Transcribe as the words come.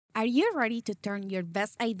Are you ready to turn your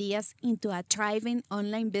best ideas into a thriving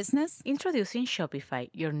online business? Introducing Shopify,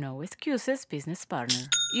 your no excuses business partner.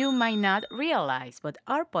 You might not realize, but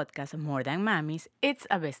our podcast, More Than Mommies, it's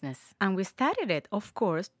a business. And we started it, of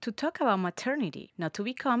course, to talk about maternity, not to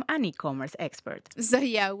become an e-commerce expert. So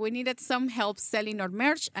yeah, we needed some help selling our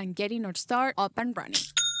merch and getting our store up and running.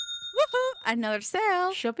 Woohoo! Another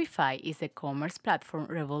sale! Shopify is a commerce platform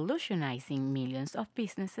revolutionizing millions of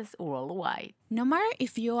businesses worldwide. No matter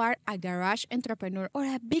if you are a garage entrepreneur or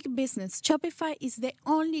a big business, Shopify is the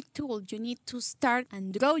only tool you need to start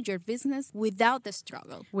and grow your business without the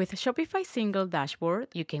struggle. With Shopify's single dashboard,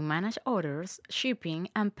 you can manage orders, shipping,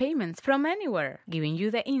 and payments from anywhere, giving you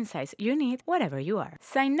the insights you need wherever you are.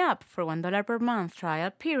 Sign up for $1 per month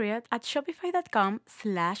trial period at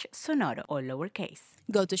shopify.com/sonoro, all lowercase.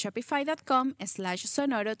 Go to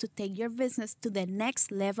shopify.com/sonoro to take your business to the next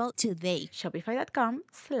level today.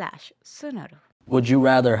 Shopify.com/sonoro. Would you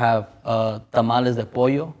rather have tamales de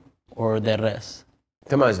pollo or de res?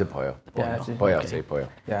 Tamales de pollo. Yeah, Pollo, okay. sí, pollo.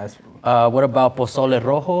 Yeah, it's, What about pozole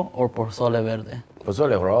rojo or pozole verde?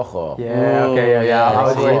 Pozole rojo. yeah, okay, yeah.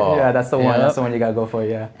 Yeah, That's the one. Yep. That's the one you gotta go for,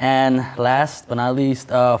 yeah. And last but not least,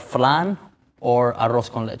 flan or arroz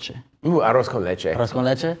con leche? Arroz con leche. Arroz con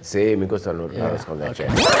leche? Sí, me gusta el arroz con leche.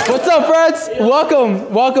 What's up, friends?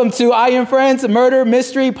 Welcome to I Am Friends Murder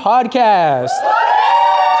Mystery Podcast.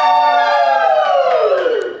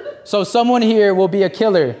 So someone here will be a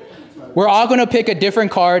killer. We're all gonna pick a different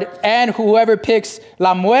card, and whoever picks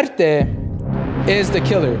La Muerte is the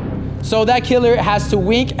killer. So that killer has to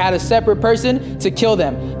wink at a separate person to kill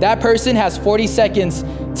them. That person has 40 seconds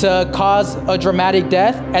to cause a dramatic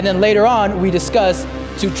death, and then later on, we discuss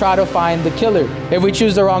to try to find the killer. If we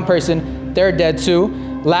choose the wrong person, they're dead too.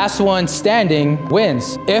 Last one standing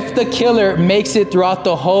wins. If the killer makes it throughout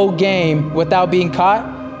the whole game without being caught,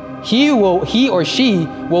 he or she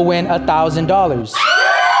will win $1,000.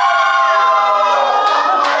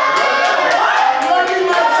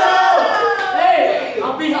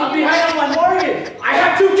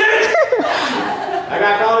 I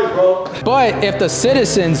got dollars, bro. But if the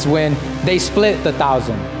citizens win, they split the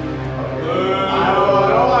 1,000.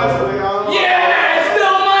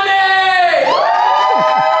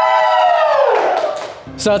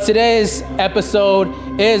 So today's episode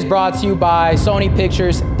is brought to you by Sony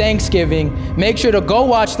Pictures Thanksgiving. Make sure to go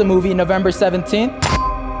watch the movie November 17th.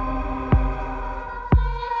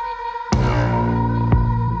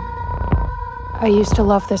 I used to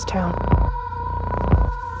love this town.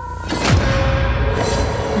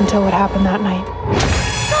 Until what happened that night.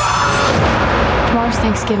 Tomorrow's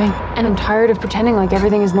Thanksgiving, and I'm tired of pretending like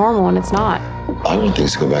everything is normal and it's not. I want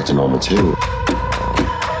things to go back to normal too.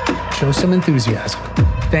 Show some enthusiasm.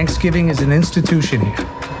 Thanksgiving is an institution here.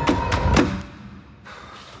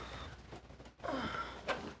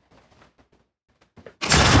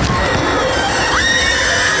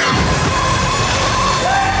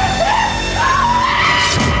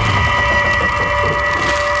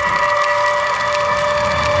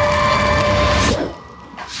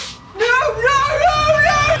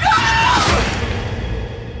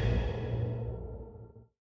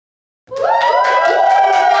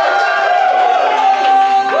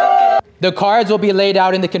 The cards will be laid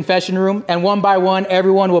out in the confession room, and one by one,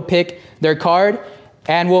 everyone will pick their card,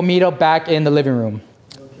 and we'll meet up back in the living room.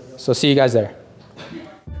 So see you guys there.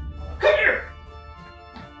 Come here!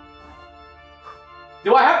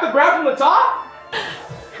 Do I have to grab from the top?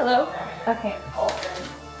 Hello? Okay.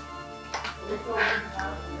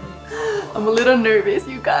 I'm a little nervous,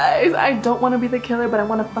 you guys. I don't want to be the killer, but I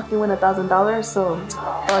want to fucking win $1,000, so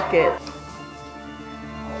fuck it.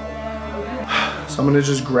 So I'm gonna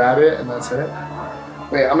just grab it and that's it.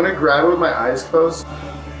 Wait, I'm gonna grab it with my eyes closed.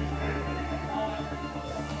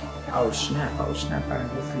 Oh snap, I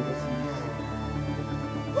didn't go through this.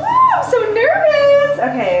 Woo, I'm so nervous!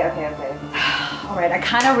 Okay. All right, I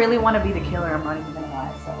kind of really want to be the killer, I'm not even gonna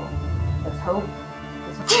lie, so let's hope.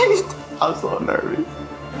 I'm so nervous.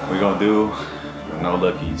 We're gonna do no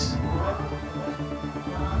lookies.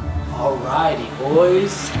 Alrighty,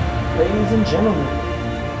 boys. Ladies and gentlemen.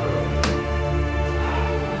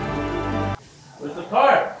 Where's the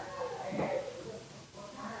card?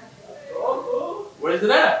 Where's it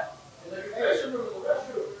at?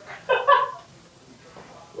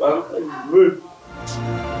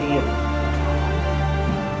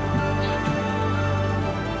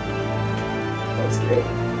 That's great.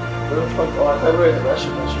 Where the fuck? Oh, I thought we were in the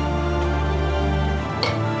restroom.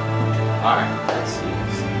 Alright, let's see.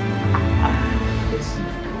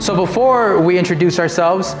 So before we introduce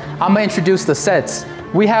ourselves, I'm gonna introduce the sets.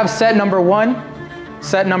 We have set number 1,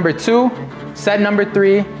 set number 2, set number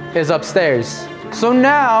 3 is upstairs. So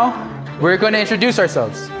now we're going to introduce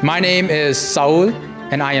ourselves. My name is Saul,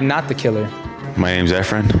 and I am not the killer. My name's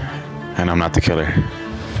Efren, and I'm not the killer.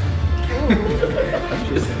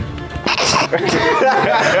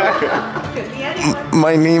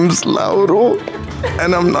 My name's Lauro,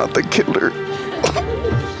 and I'm not the killer.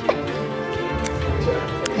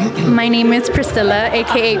 My name is Priscilla,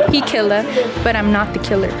 aka P Killer, but I'm not the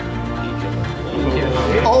killer.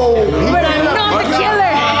 Oh, but I'm not the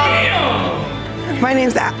killer. My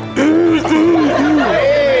name's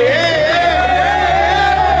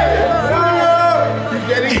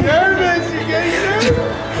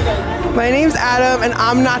My name's Adam, and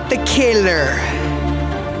I'm not the killer.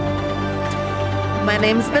 My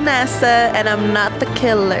name's Vanessa, and I'm not the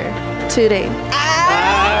killer today.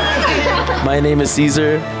 My name is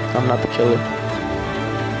Caesar. I'm not the killer.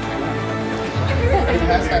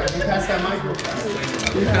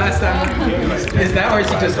 Is that or is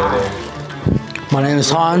he just... My name is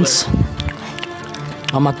Hans.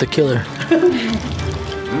 I'm not the killer.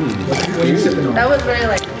 That was very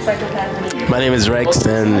like psychopathic. My name is Rex,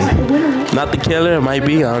 and not the killer. Might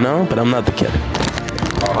be, I don't know, but I'm not the killer.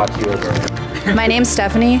 My name's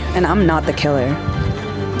Stephanie, and I'm not the killer.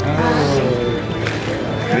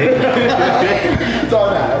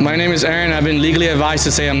 My name is Aaron. I've been legally advised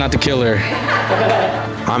to say I'm not the killer.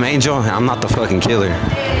 I'm Angel. I'm not the fucking killer.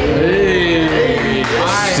 Hey.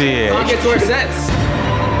 Shit. I'll get to our sets.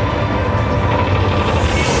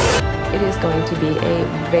 It is going to be a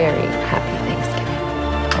very happy Thanksgiving.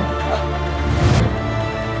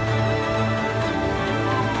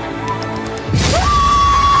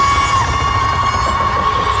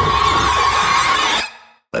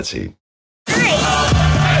 Let's see.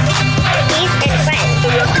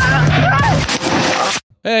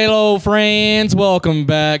 Hello, friends. Welcome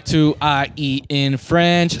back to I Eat in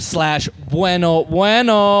French / Bueno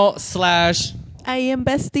Bueno / I am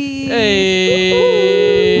Besties.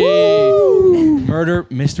 Hey. Murder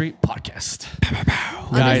Mystery Podcast.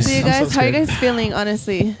 Honestly, you guys, so how are you scared. guys feeling?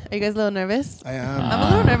 Honestly, are you guys a little nervous? I am. I'm a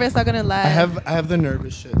little nervous. Not gonna lie. I have the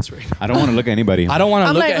nervous shits right now. I don't want to look at anybody. I don't want to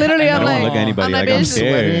I'm look like at literally. I I'm don't like. want to look at anybody. I'm Like, like, I'm bitch,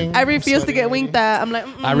 scared. I refuse to get winked at. I'm like.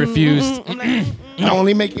 I refused. I'm like, I'm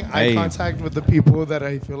only making eye Hey. contact with the people that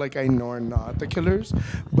I feel like I know are not the killers.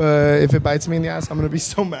 But if it bites me in the ass, I'm gonna be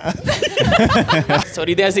so mad. So, what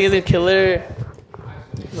do you guys think is a killer?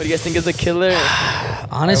 What do you guys think is a killer?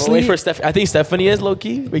 Honestly, Wait for Steph. I think Stephanie is low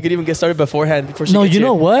key. We could even get started beforehand before she no, gets you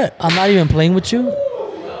know here. what? I'm not even playing with you.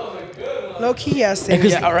 Low key, yes.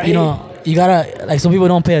 Because Yeah, all right. you know, you gotta like some people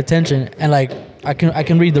don't pay attention, and like I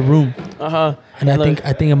can read the room, and I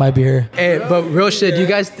think it might be her. Hey, but real shit,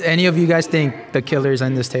 any of you guys think the killer's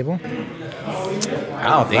on this table? I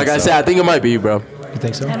don't think Like so. I said, I think it might be you, bro. You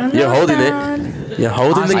think so? You're holding it. You're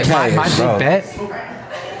holding the cash. My big bet.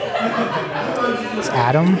 It's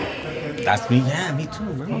Adam. That's me. Yeah, me too,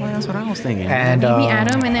 bro. That's what I was thinking. And Maybe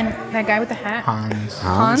Adam and then that guy with the hat. Hans.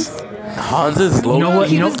 Hans is low. You know what?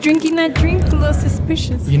 He was drinking that drink. A little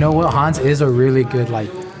suspicious. You know what? Hans is a really good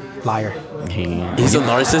liar. He's a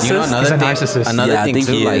narcissist. You know, He's another a thing, narcissist. Another Yeah, I thing think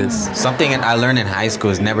too, he like is. something I learned in high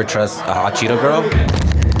school is never trust a hot Cheeto girl.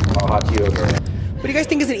 What do you guys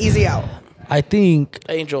think is an easy out? I think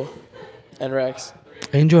Angel and Rex.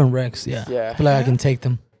 Angel and Rex. Yeah. Yeah. I feel like I can take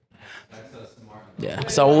them. Yeah.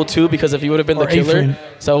 Saul too, because if he would have been the Or killer. Efren.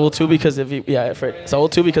 Saul too, because if he Saul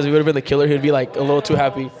too, because if he would have been the killer, he'd be like a little too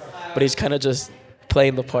happy, but he's kind of just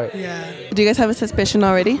playing the part. Yeah. Do you guys have a suspicion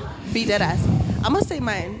already? Be dead ass. I'm gonna say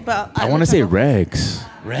mine, but I want to say Rex.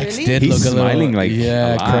 Rex Really? did He's look a little smiling like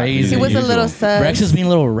yeah, a lot. crazy. He was a little usual. sus. Rex is being a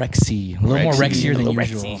little Rexy, a little more Rexy, Rexier a than little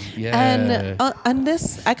usual. Rexy. Yeah. And on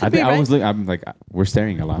this, I could I be think right. I was looking. I'm like, we're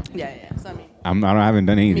staring a lot. Yeah. So I mean. I haven't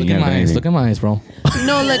done anything. Look You at haven't my done eyes. anything. Look at my eyes, bro.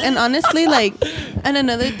 No, like, and honestly, like, and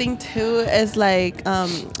another thing too is like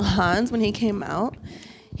Hans, when he came out,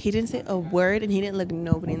 he didn't say a word and he didn't look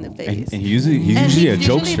nobody in the face. And he's usually And a he's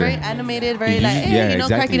usually jokester. very animated, very He's like, usually- hey, yeah, you know,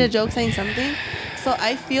 exactly. cracking a joke, saying something. So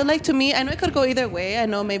I feel like, to me, I know it could go either way. I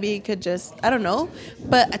know maybe he could just, I don't know,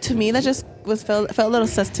 but to me that just felt a little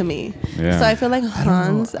sus to me. Yeah. So I feel like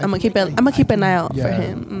Hans, I'm gonna keep an eye out for Yeah.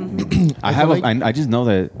 him. Mhm. I just know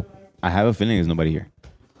that I have a feeling there's nobody here.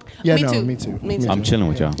 Yeah, Me no, too. me too. Me too. I'm chilling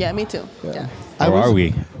with y'all. Yeah, me too. Yeah. Or are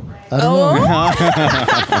we? I don't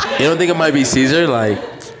know. You don't think it might be Caesar? Like,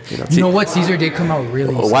 You know what? Caesar did come out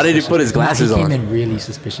really. Why did he put his suspicious. glasses He on? came in really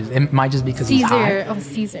suspicious. It might just because he's high.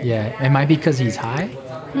 Caesar. Yeah, it might be because he's high,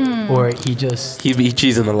 or he just. He'd be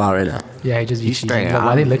cheesing the lot right now. Yeah, he just. He's straight. Look,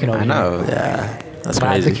 why are they looking over I know. here? Yeah, that's But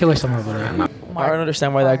crazy. the killer's somewhere over there. I don't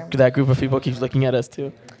understand why that group of people keeps looking at us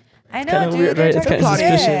too. I know, Kind of dude. weird, They're right? It's kind of plotting.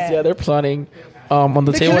 suspicious. Yeah, they're plotting. On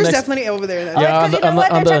the The table killer's next. definitely over there. Then. Yeah, Because you know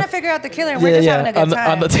what? They're trying to figure out the killer, and we're just having a good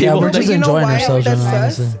time. on the table. Yeah, we're just You know enjoying why ourselves. that's right now,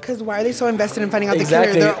 sus? honestly. Because why are they so invested in finding out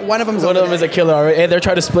Exactly. the killer? One of them's One of them is a killer, alright? And they're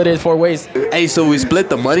trying to split it 4 ways. Hey, so we split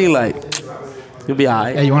the money, like, you'll be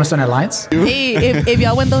alright. Hey, you want to start an alliance? Hey, if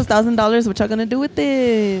y'all win those $1,000, what y'all gonna do with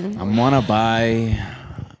it? I want to buy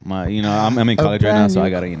my, I'm in college right now, so I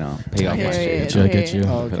got to, pay off my shit. I get you. Pay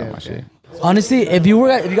off my shit. Honestly, if you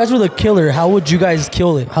guys were the killer, how would you guys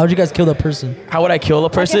kill it? How would you guys kill the person? How would I kill a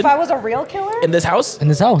person? If I was a real killer? In this house? In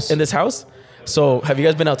this house. In this house? So, have you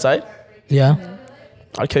guys been outside? Yeah.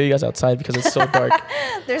 I'll kill you guys outside because it's so dark.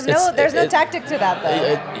 There's no tactic to that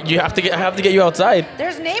though. I have to get you outside.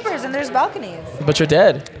 There's neighbors and there's balconies. But you're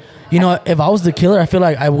dead. You know, if I was the killer, I feel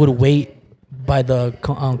like I would wait by the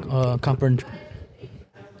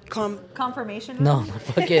Confirmation room? No,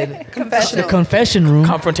 fucking Confessional. the confession room.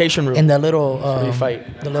 Confrontation room. In the little you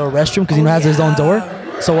fight. the little restroom because it has his own door.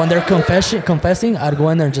 So when they're confessing, I'd go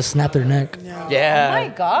in there and just snap their neck. Yeah. Oh my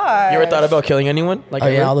god. You ever thought about killing anyone? Like Oh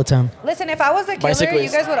yeah, all the time. Listen, if I was a killer,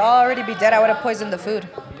 Bicyclists. you guys would already be dead. I would have poisoned the food.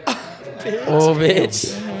 Oh,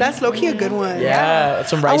 bitch. That's low key a good one. Yeah,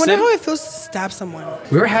 some rice. I wonder in. how it feels to stab someone.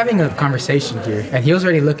 We were having a conversation here, and he was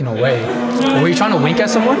already looking away. Were you trying to wink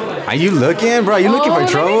at someone? Are you looking, bro? You looking for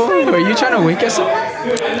trouble? Were you trying to wink at someone?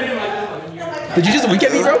 Did you just wink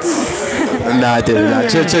at me, bro? Nah, I didn't. Nah,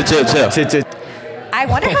 chill. I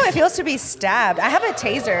wonder how it feels to be stabbed. I have a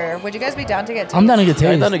taser. Would you guys be down to get tased? I'm down to get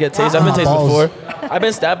tased. I'm down to get tased. I've been tased Balls. before. I've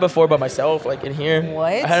been stabbed before by myself, like in here.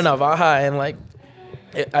 What? I had a navaja and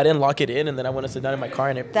I didn't lock it in, and then I went to sit down in my car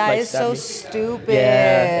and it That like, is stabbed so me. stupid. Yeah,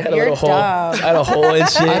 I had a You're little hole. dumb. I had a hole and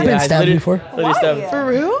shit. I've been I stabbed literally- before. literally stabbed. For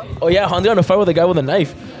real? Oh yeah, Honda on a fight with a guy with a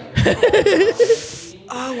knife.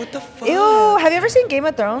 Oh, what the fuck? Ew, have you ever seen Game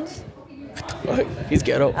of Thrones? He's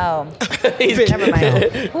ghetto. Oh. He's Never mind.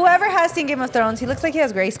 Whoever has seen Game of Thrones, he looks like he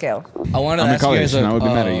has grayscale. I want to I'm in ask you college, guys and I would be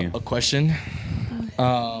mad at you. a question.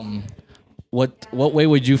 What way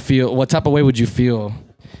would you feel? What type of way would you feel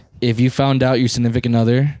if you found out your significant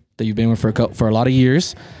other that you've been with for a lot of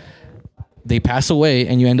years, they pass away,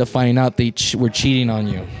 and you end up finding out they were cheating on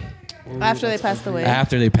you After they passed away.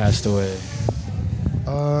 after they passed away?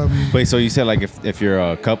 Wait, so you said like if you're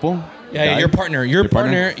a couple? Yeah, guy? your partner.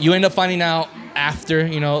 You end up finding out after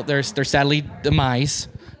their sadly demise.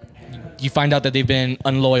 You find out that they've been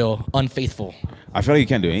unloyal, unfaithful. I feel like you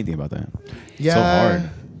can't do anything about that. Yeah. So hard.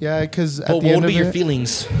 Yeah, because at But the what end would be of your it,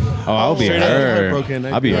 feelings? Oh, I'll be Straight up hurt. heartbroken.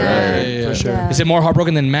 I'll be hurt. for sure. Is it more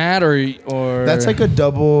heartbroken than mad or? That's like a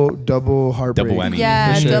double heartbreak. Double whammy.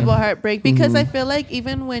 Yeah, For sure. double heartbreak. Because I feel like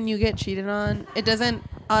even when you get cheated on, it doesn't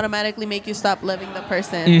automatically make you stop loving the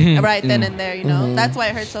person right then and there, That's why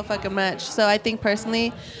it hurts so fucking much. So I think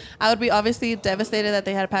personally, I would be obviously devastated that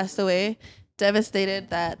they had passed away, devastated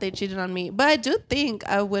that they cheated on me. But I do think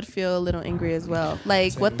I would feel a little angry as well.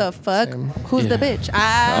 Like, what the fuck? Who's the bitch?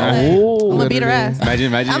 I'm gonna beat her ass.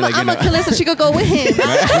 Imagine I'm like gonna kill her so she could go with him.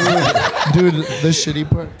 Dude, the shitty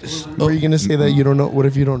part. What are you gonna say that you don't know? What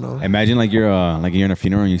if you don't know? Imagine like you're in a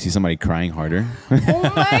funeral and you see somebody crying harder. Oh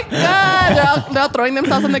my god! They're all throwing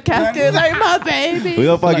themselves in the casket like my baby. Who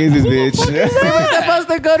the fuck is this bitch? We were supposed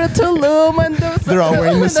to go to Tulum and do They're all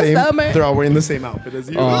wearing the same. Summer. They're all wearing the same outfit as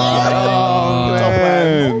you.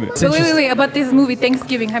 Man. So wait. About this movie,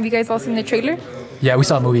 Thanksgiving. Have you guys all seen the trailer? Yeah, we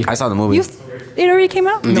saw a movie. I saw the movie. It already came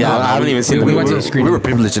out? Yeah, I haven't even seen the we movie. went to the screening. We were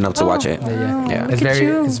privileged enough to watch it. Yeah. Yeah.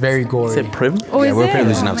 It's very gory. Is it prim? Oh, Yeah, is we're it?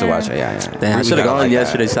 privileged Oh, enough to man. watch it. Yeah. Damn, I should have gone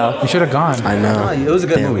yesterday, Sal. We should have gone. I know. It was a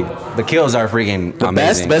good movie. The kills are freaking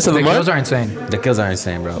amazing. Best of the The month. kills are insane. The kills are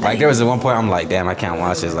insane, bro. Like there was at one point I'm like, damn, I can't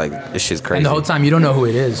watch this. Like this shit's crazy. And the whole time you don't know who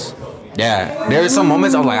it is. Yeah, there were some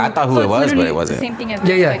moments I'm like, I thought who So it it's was, but literally it wasn't. the same thing as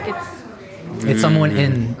Yeah. like It's someone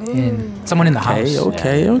in someone in the house.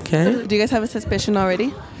 Okay. Do you guys have a suspicion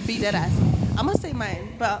already? Be dead ass. I'm gonna say mine,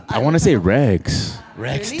 but I want to say Rex.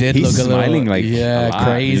 Rex Really? did He's look a little smiling like a lot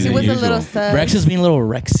crazy. He was a usual. little sus. Rex is being a little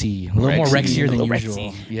Rexy, a little more Rexy, Rexier than a little usual.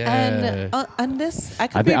 Rexy. Yeah. And on this, I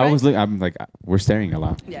could I be think right. I was I'm like we're staring a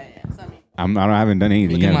lot. Yeah, it's not me. I haven't done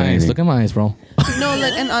anything. Look You at haven't my done eyes. anything. Look at my eyes, bro. No,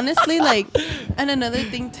 look, and honestly, like, and another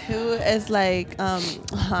thing too is like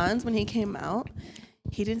Hans when he came out,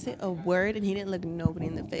 he didn't say a word and he didn't look nobody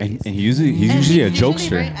in the face. And he's usually And a he's jokester.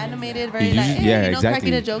 Very animated, very He like, usually- hey, yeah, cracking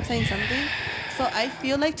exactly. a joke, saying something. So I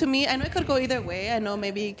feel like to me, I know it could go either way. I know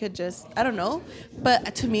maybe he could just, I don't know,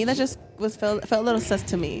 but to me that just felt a little sus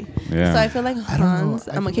to me. Yeah. So I feel like Hans,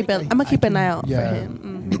 I'm gonna keep an eye out for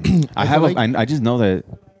him. Mhm. I just know that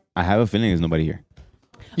I have a feeling there's nobody here.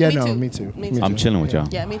 Yeah, Me no, too. me too. Me too. I'm chilling with y'all.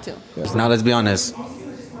 Yeah, me too. Now let's be honest.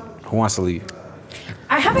 Who wants to leave?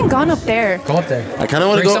 I haven't gone up there. Go up there. I kind of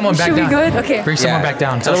want to Bring go. someone back Should we down. good? Okay. Bring someone back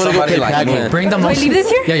down. I want to go somebody kick like Pac-Man. me. Bring the Do I most. leave this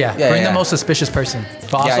here? Yeah. Yeah, Bring yeah. the most suspicious person.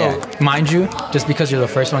 But Yeah, also, mind you, just because you're the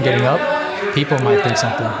first one getting up, people might think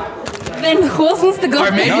something. Then who else wants to go?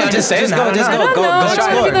 Or maybe No, I'm just saying go, that. just I go, don't go, know. go I'm trying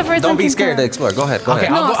to be explore. the first Don't one be to scared go. to explore. Go ahead, go Okay,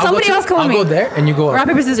 ahead. No, I'll go somebody else go with I'll me. go there and you go Rock, up.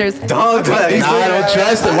 paper, scissors. Dog, nah, I don't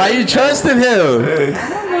trust him. Why you trusting him?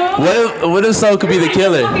 What if Saul could be the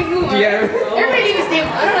killer? Yeah. Everybody needs to stay.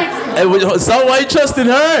 I don't like to. Hey, Saul, why you trusting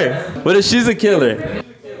her? What if she's a killer?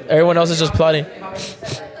 Everyone else is just plotting.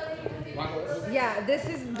 Yeah,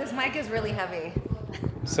 this mic is really heavy.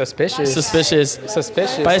 Suspicious.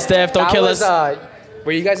 Bye, Steph. Don't kill us.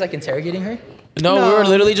 Were you guys like interrogating her? No, we were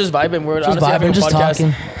literally just vibing. We're honestly having a just podcast.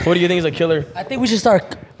 talking. Who do you think is a killer? I think we should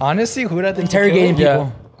start Honestly, who do I think interrogating killed?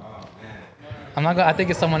 people. I'm not gonna. I think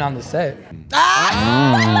it's someone on the set.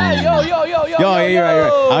 Yo. Yo, yeah, you're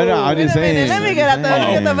right. I'm just saying. Let me get out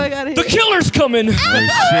there. Get the fuck out of here. The killer's coming. Oh,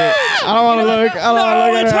 shit. I don't want to look.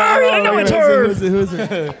 No, it's her. I know it's her. Who's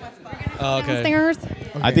it? Okay. Stingers.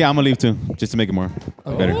 I think I'm going to leave too, just to make it more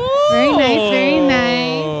better. Very nice. Very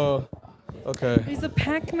nice. Okay. There's a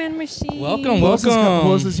Pac-Man machine. Welcome. Who else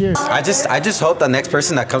is here? I just hope the next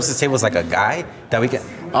person that comes to the table is like a guy that we can.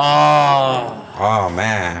 Oh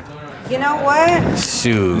man. You know what?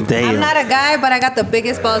 Shoot. I'm not a guy, but I got the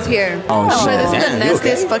biggest balls here. Oh, shit. This is Damn, the you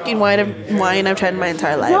nastiest okay? fucking wine I've tried in my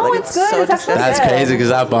entire life. No, like, it's good. so It's actually disgusting. That's crazy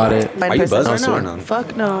because I bought it. My Are you person- buzzed or no? no?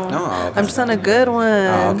 Fuck no. No, okay. I'm just on a good one.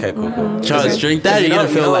 Oh, okay, cool. Charles, drink that. You're gonna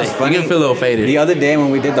feel like you're gonna feel a little faded. The other day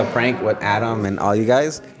when we did the prank with Adam and all you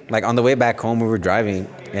guys, like on the way back home we were driving,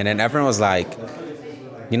 and then Efren was like,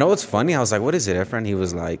 "You know what's funny?" I was like, "What is it, Efren?" He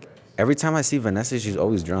was like, "Every time I see Vanessa, she's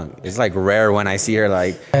always drunk. It's like rare when I see her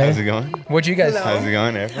like." How's it going? What'd you guys? How's it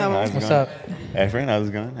going, Efren? How's it What's going? up? Efren, how's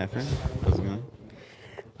it going? Efren, how's it going?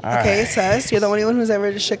 Okay, sus, you're the only one who's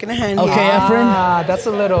ever just shaken a hand. Okay, here. Efren. That's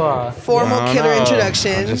a little. Formal No, killer no.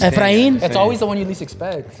 introduction. Just Efrain. It's always the one you least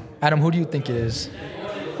expect. Adam, who do you think it is?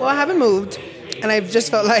 Well, I haven't moved, and I've just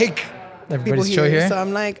felt like Everybody's people chill here. So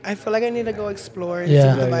I'm like, I feel like I need to go explore and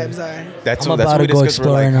Yeah. see what the vibes are. That's I'm what about we to go discussed.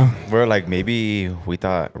 explore right now. We're like, maybe we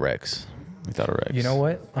thought Rex. We thought of Rex. You know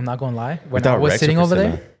what? I'm not gonna lie. When I thought was Rex or sitting over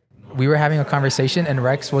Priscilla. there, we were having a conversation, and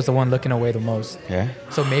Rex was the one looking away the most. Yeah.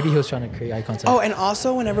 So maybe he was trying to create eye contact. Oh, and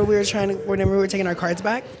also whenever we were taking our cards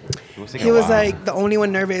back, taking he a was while. like the only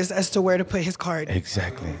one nervous as to where to put his card.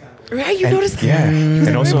 Exactly. Right? You And- noticed? Yeah. He was And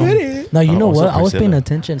like, also, "We're good." No, you know also what? I was paying Priscilla.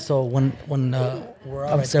 attention. So when we're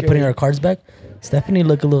all right there scared. putting our cards back, Stephanie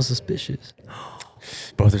looked a little suspicious.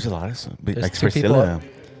 Bro, there's a lot of There's like two people. Priscilla.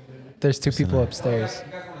 There's two people upstairs.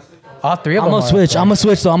 All three of I'm them. gonna switch. I'm gonna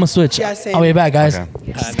switch. Though I'm gonna switch. Yeah, same. I'll be back, guys.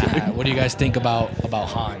 Okay. What do you guys think about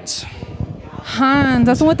Hans? Hans,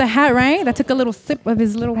 that's the one with the hat, right? That took a little sip of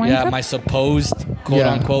his little wine Yeah, cup. my supposed quote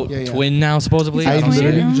Yeah, unquote yeah. twin now supposedly. I don't see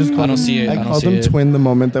literally it. just I called don't see it. I I don't called see him it. twin the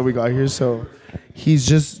moment that we got here, so he's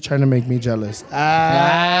just trying to make me jealous.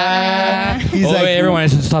 He's Oh, like, wait, everyone,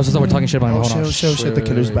 stop. We're talking shit about him. Oh, Hold on. shit, the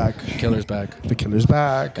killer's back. Killer's back. The killer's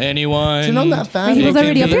back. Anyone? You know that fan? Wait, he was It can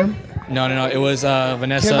already up be- there? No. It was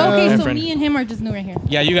Vanessa. Okay, so Efren. me and him are just new right here.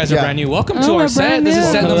 Yeah, you guys are Yeah. brand new. Welcome Oh, to we're our set. brand This is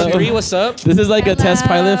new. set number Hello. 3. What's up? This is like a test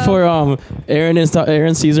pilot for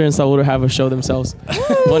Aaron, Caesar, and Saul to have a show themselves.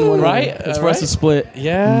 one, Right? It's for us to split.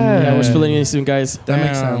 Yeah. Yeah, we're splitting it soon, guys. That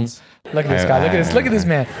makes sense. Look at this guy. Look at this. Look at this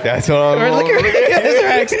man. That's what I'm Look at this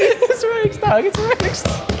Rex. It's Rex, dog. It's Rex.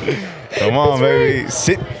 Come on, baby.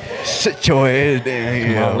 Sit your head down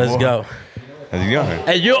here. Come on, let's go. How's it going?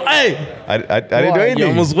 Hey, yo, hey. I didn't do anything. You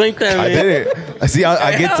almost winked at me. I did it. I see.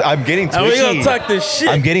 I'm getting twitchy. And we gonna talk this shit.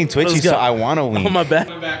 I'm getting twitchy, Let's go. so I want to wink. On my back.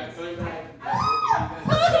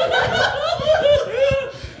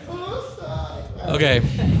 Okay,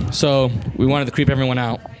 so we wanted to creep everyone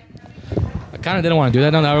out. I kind of didn't want to do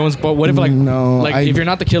that. Now everyone's. But what if if you're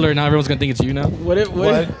not the killer, now everyone's gonna think it's you now? What if?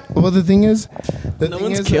 What? Well, the thing is, No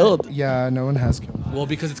one's killed. Yeah, no one has killed. Well,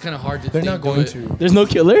 because it's kind of hard to. They're not going to. There's no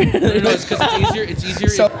killer. No, it's because it's easier. It's easier.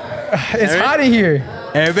 So, it's hot in here.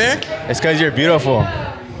 Air Bear? It's because you're beautiful.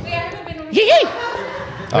 Who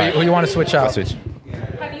you want to switch out? I'll switch.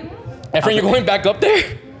 Efren, you're going back up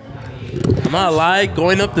there? I'm not lying.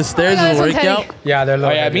 Going up the stairs Oh, is a this one's workout. heavy. Yeah, they're low.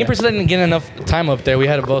 Oh yeah, me and Priscilla didn't get enough time up there. We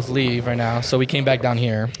had to both leave right now, so we came back down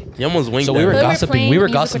here. You almost winked So at we were me. We were gossiping. playing We were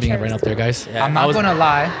musical gossiping chairs. right up there, guys. I'm not gonna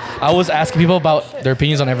lie. I was asking people about their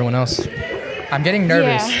opinions on everyone else. I'm getting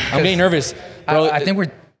nervous. Yeah. I'm getting nervous, bro. I think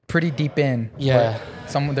we're pretty deep in. Yeah.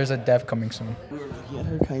 There's a dev coming soon. Yeah,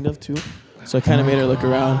 her kind of too. So I kind of made her look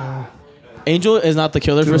around. Angel is not the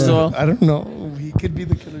killer, first of all. I don't know. He could be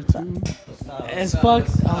the killer too. It's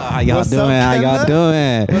fucked. How y'all What's doing? up, How y'all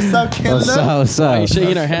killer? doing? What's up, killer? What's up? What's Why are up? you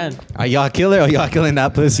shaking her hand? Are y'all killer or y'all killing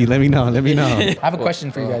that pussy? Let me know. Let me know. I have a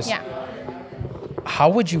question for you guys. Yeah. How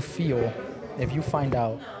would you feel if you find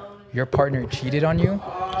out your partner cheated on you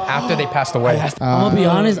after they passed away? I'm gonna be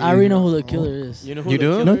honest. I already know who the killer is. You know who You the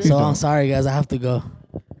do? killer is? So I'm sorry, guys. I have to go.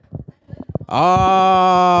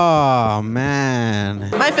 Oh man.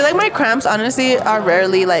 I feel like my cramps honestly are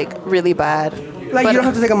rarely like really bad. Like you don't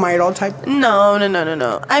have to take a Midol type.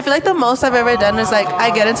 No. I feel like the most I've ever done is like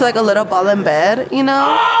I get into like a little ball in bed, you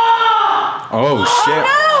know? Oh shit.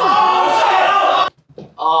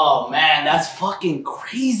 Oh man, that's fucking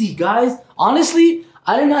crazy, guys. Honestly,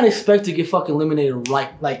 I did not expect to get fucking eliminated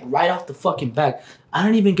right off the fucking back. I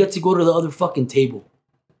didn't even get to go to the other fucking table,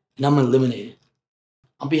 and I'm eliminated.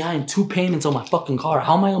 I'm behind 2 payments on my fucking car.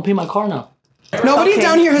 How am I gonna pay my car now? Nobody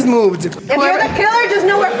down here has moved. If you're the killer, just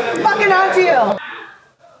know we're fucking on to you.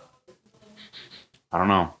 I don't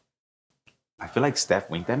know. I feel like Steph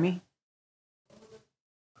winked at me.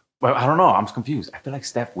 Well, I don't know. I'm confused. I feel like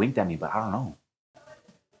Steph winked at me, but I don't know.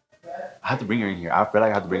 I have to bring her in here. I feel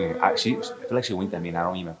like I have to bring her in. I feel like she winked at me, and I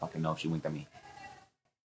don't even fucking know if she winked at me.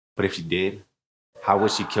 But if she did, how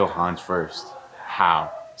would she kill Hans first?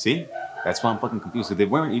 How? See? That's why I'm fucking confused. So they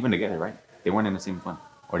weren't even together, right? They weren't in the same fun.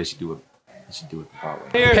 Or did she do it? Did she do it the far way?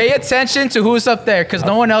 Pay attention to who's up there, because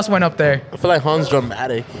no one else went up there. I feel like Hans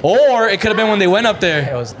dramatic. Or it could have been when they went up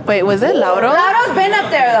there. Wait, was it Lauro? Lauro's been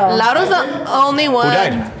up there though. Lauro's the only one. Who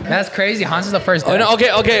died? That's crazy. Hans is the first. Oh, no, okay.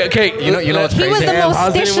 You know what's He crazy? was the most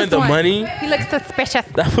Hans didn't suspicious win the one. money. He looks suspicious.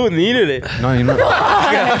 That fool needed it. No, you know.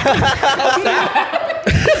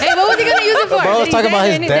 Hey, what was he gonna use it for? Bro was Did he talking say about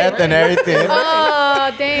his anything? death and everything.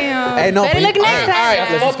 Oh, damn. Hey, no, Better but look he- next time.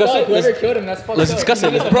 Let's discuss it. Whoever killed him, that's fucked Let's up. discuss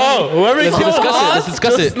it. Bro, whoever Let's killed discuss it. Hans, Let's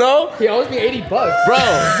discuss just it. know, He owes me $80, bro.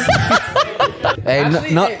 Hey,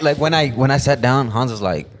 no, like when I sat down, Hans was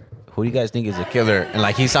like, "Who do you guys think is the killer?" And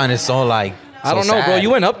like he sounded so like. I don't know, sad. bro. You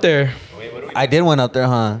went up there. I did went up there,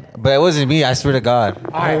 huh? But it wasn't me. I swear to God.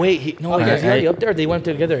 Oh wait, no, Alright, is he already up there? They went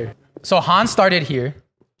together. So Hans started here.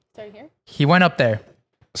 He went up there.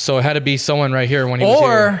 So it had to be someone right here when he was here.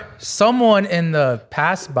 Or someone in the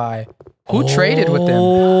pass by who traded with them.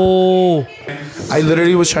 Oh. I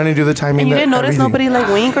literally was trying to do the timing. And you that didn't notice everything- nobody like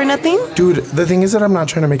wink or nothing? Dude, the thing is that I'm not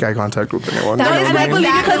trying to make eye contact with anyone. And I believe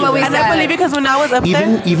you because when I was up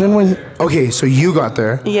there. Even when so you got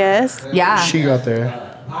there. Yes. Yeah. She got there.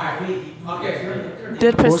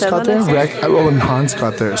 Did Who else Priscilla got there? listen? And Hans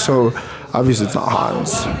got there. So obviously it's not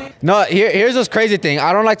Hans. No, here's this crazy thing.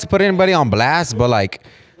 I don't like to put anybody on blast, but like,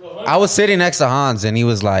 I was sitting next to Hans and he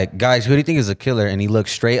was like, "Guys, who do you think is a killer?" And he looked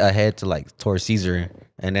straight ahead to like towards Caesar,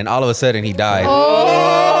 and then all of a sudden he died.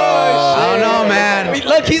 I don't know, man.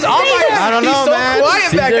 Look, he's on my. I don't know, he's so man.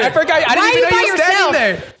 quiet back there. I forgot. I didn't even know you were standing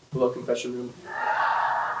there. Hello, confession room.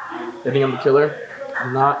 They think I'm the killer.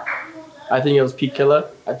 I'm not. I think it was Pete Killer.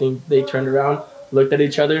 I think they turned around, looked at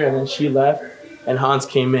each other, and then she left, and Hans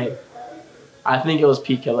came in. I think it was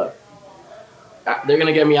Pete Killer. They're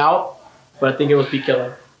gonna get me out, but I think it was Pete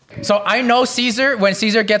Killer. So I know Caesar. When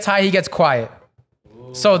Caesar gets high, he gets quiet.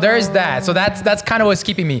 So there's that. So that's kind of what's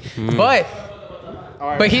keeping me. But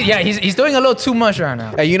he's doing a little too much right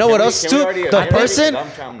now. Hey, you know what else too?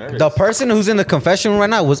 The person who's in the confession room right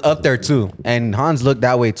now was up there too, and Hans looked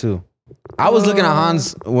that way too. I was looking at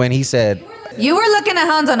Hans when he said. You were looking at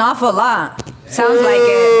Hans an awful lot. Sounds like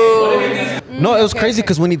it. No, it was crazy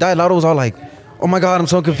because when he died, Lauro was all like, "Oh my God, I'm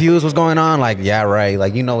so confused. What's going on?" Like, yeah, right.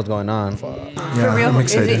 Like, you know what's going on. Yeah, For real? I'm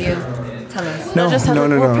excited. Is it you? Tell us. No, Just tell no,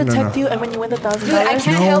 them, no, we'll no, protect no. you, and when you win the $1,000, Dude, I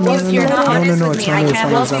can't help you if you're not honest with me. I can't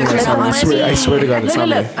help you if you're not honest with me. I swear to God, it's not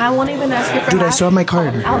me. I won't even ask you for Dude, I half. still have my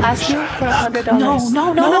card. I'll ask you for $100.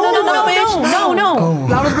 No, bitch. Oh.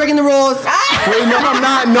 Laura's breaking the rules. Wait, no, I'm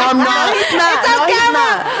not. No, I'm not. He's not. It's on He's camera.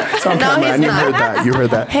 not. It's on No, camera. he's And you not. heard that. You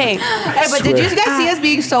heard that. Hey, Hey, but did you guys see us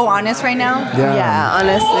being so honest right now? Yeah.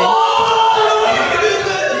 honestly.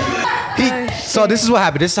 So this is what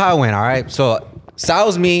happened. This is how it went. All right. So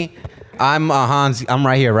Sal's me. I'm Hans. I'm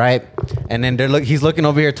right here, right? And then he's looking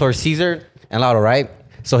over here towards Caesar and Lauro, right?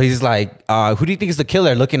 So he's like, "Who do you think is the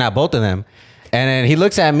killer?" Looking at both of them, and then he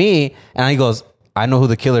looks at me and he goes, "I know who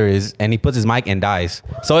the killer is," and he puts his mic and dies.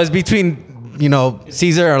 So it's between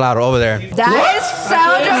Caesar or Lauro over there. That is so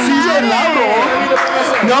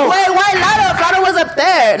dramatic. No. Wait, why Lauro? Lauro was up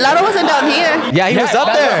there. Lauro wasn't down here. Yeah, he was up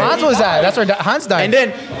That's there. where Hans was at. That's where Hans died. And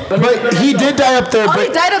then But he did die up there. Oh, but,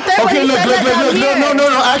 he died up there, but Okay, he look, said look, that look, down look. here.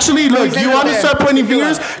 No. Actually, look, said you it want to there. start pointing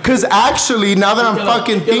fingers? Because actually, now that I'm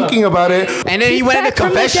fucking thinking about it. And then he went in the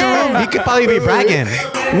confession room. He could probably be bragging.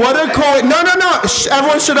 What a no. Shh,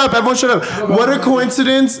 everyone shut up. What a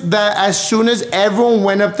coincidence that as soon as everyone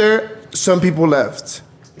went up there, some people left.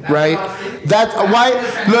 Right? That's why.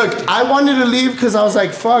 Look, I wanted to leave because I was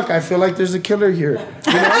like, fuck, I feel like there's a killer here.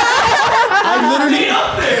 You know? I literally.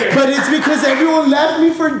 But it's because everyone left me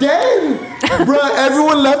for dead. Bro,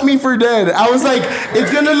 everyone left me for dead. I was like,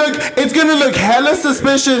 it's gonna look hella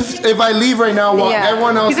suspicious if I leave right now while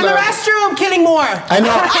everyone else He's in the left. restroom killing more. I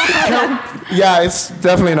know. Yeah, it's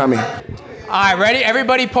definitely not me. All right, ready?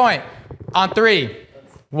 Everybody point. On 3.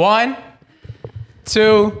 1,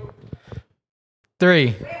 2,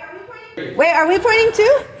 3. Wait, are we pointing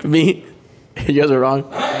too? Me? You guys are wrong.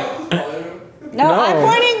 No,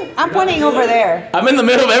 I'm pointing over there. I'm in the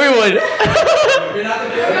middle of everyone.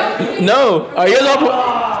 No. Are you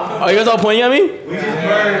guys all pointing at me?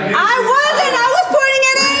 I wasn't. I was pointing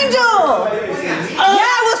at Angel. Yeah,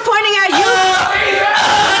 I was pointing at you.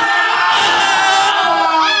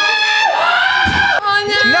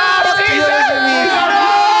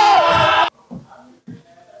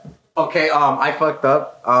 Okay, I fucked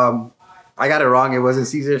up. I got it wrong. It wasn't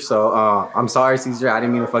Caesar, so I'm sorry, Caesar. I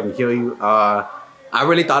didn't mean to fucking kill you. I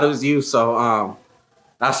really thought it was you, so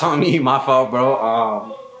that's on me. My fault,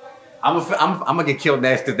 bro. I'm gonna get killed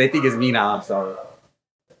next because they think it's me now. I'm sorry.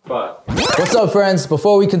 But What's up, friends?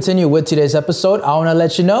 Before we continue with today's episode, I want to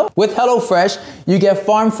let you know, with HelloFresh, you get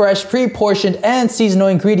farm fresh, pre-portioned, and seasonal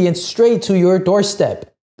ingredients straight to your doorstep.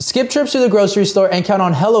 Skip trips to the grocery store and count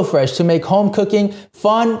on HelloFresh to make home cooking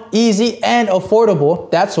fun, easy, and affordable.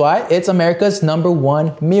 That's why it's America's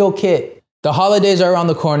 #1 meal kit. The holidays are around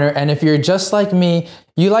the corner, and if you're just like me,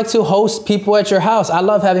 you like to host people at your house. I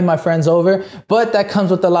love having my friends over, but that comes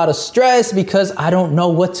with a lot of stress because I don't know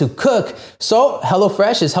what to cook. So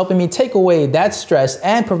HelloFresh is helping me take away that stress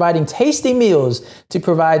and providing tasty meals to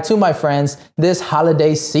provide to my friends this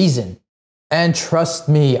holiday season. And trust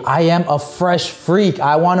me, I am a fresh freak.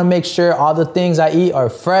 I want to make sure all the things I eat are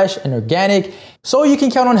fresh and organic. So you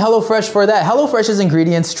can count on HelloFresh for that. HelloFresh's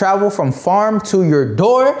ingredients travel from farm to your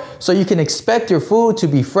door, so you can expect your food to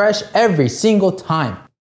be fresh every single time.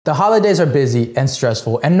 The holidays are busy and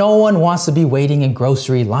stressful, and no one wants to be waiting in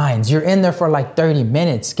grocery lines. You're in there for like 30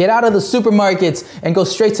 minutes. Get out of the supermarkets and go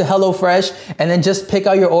straight to HelloFresh, and then just pick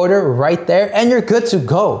out your order right there, and you're good to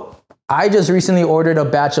go. I just recently ordered a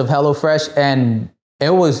batch of HelloFresh and it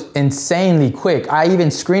was insanely quick. I even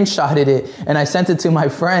screenshotted it and I sent it to my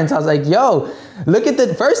friends. I was like, yo,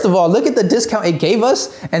 first of all, look at the discount it gave us.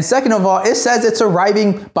 And second of all, it says it's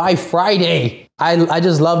arriving by Friday. I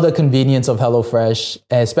just love the convenience of HelloFresh,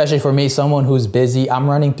 especially for me, someone who's busy. I'm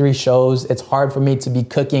running 3 shows. It's hard for me to be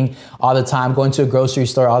cooking all the time, going to a grocery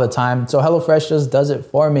store all the time. So HelloFresh just does it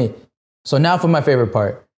for me. So now for my favorite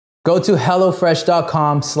part. Go to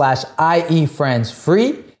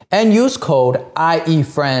HelloFresh.com/IEFriendsFree and use code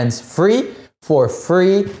IEFriendsFree for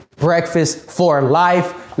free breakfast for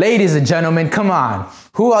life. Ladies and gentlemen, come on.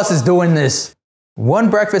 Who else is doing this?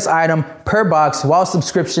 1 breakfast item per box while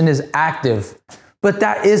subscription is active. But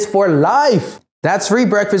that is for life. That's free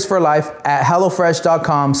breakfast for life at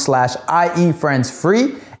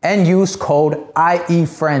HelloFresh.com/IEFriendsFree and use code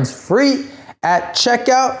IEFriendsFree at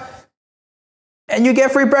checkout. And you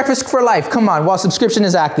get free breakfast for life. Come on, while subscription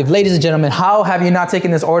is active. Ladies and gentlemen, how have you not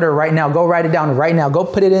taken this order right now? Go write it down right now. Go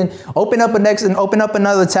put it in, open up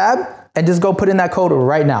another tab and just go put in that code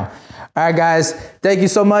right now. All right, guys, thank you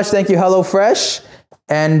so much. Thank you, HelloFresh.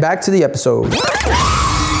 And back to the episode. Man,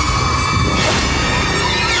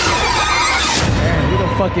 who the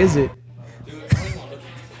fuck is it?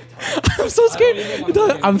 I'm so scared.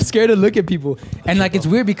 I'm scared to look at people. And like, it's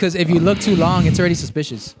weird because if you look too long, it's already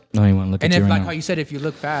suspicious. No, you want to look And at if, you right like now. how you said, if you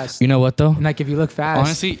look fast. You know what though? And like, if you look fast.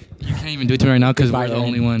 Honestly, you can't even do it to me right now because we're the Aaron.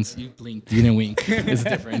 only ones. You blinked. You didn't wink. It's a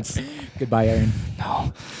difference. Goodbye, Aaron.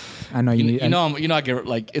 No. I know you need. I get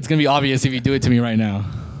like it's gonna be obvious if you do it to me right now.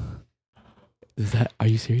 Are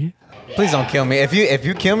you serious? Please don't kill me. If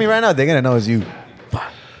you kill me right now, they're gonna know it's you.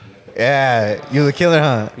 Yeah, you the killer,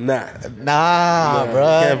 huh? Nah,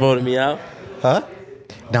 bro. Can't vote me out. Huh?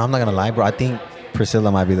 No, I'm not gonna lie, bro. I think Priscilla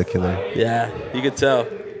might be the killer. Yeah, you could tell.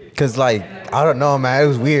 Cause like I don't know, man. It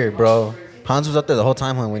was weird, bro. Hans was up there the whole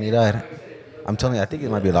time when he died. I'm telling you, I think it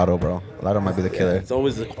might be Lauro, bro. Lauro might be the killer. It's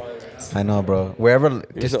always the quiet ones. I know, bro. Wherever,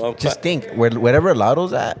 just think, wherever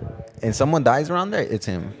Lauro's at, and someone dies around there, it's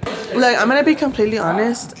him. Look, I'm gonna be completely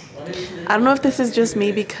honest. I don't know if this is just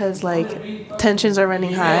me because like tensions are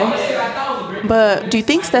running high, But do you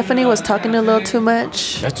think Stephanie was talking a little too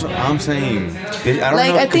much? That's what I'm saying. I don't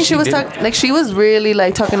Like, know, I think she was talking, like, she was really,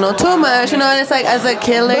 like, talking a little too much, you know, and it's like, as a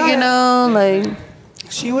killer, you know, like.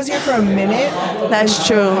 She was here for a minute. That's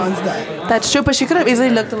true. That's true, but she could have easily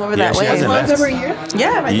looked him over that way. Han's over here?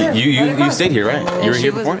 Yeah, right there. You stayed here, right? You were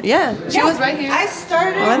here before? Yeah, she was right here. I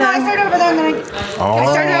started over there and then I started over there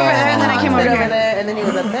and then I came over here. And then he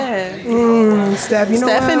was up there. Steph, you know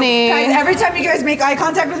Stephanie. Guys, every time you guys make eye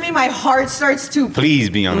contact with me, my heart starts to Please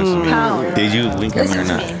be honest with me. pound. Did you wink at me or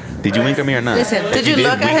not? Did you wink at me or not? Listen, If did you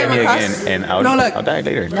look wink at him me across? again, and I'll die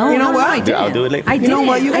later. No, You know what? I didn't. I'll do it later. I You know didn't.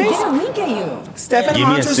 what, you I guys? didn't wink at you. Steph and Give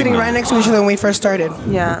me Hans a were sitting signal. right next to each other when we first started.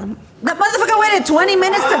 Yeah. That motherfucker waited 20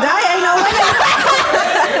 minutes to die.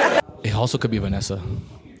 I know. It also could be Vanessa. I'm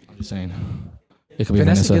just saying. It could be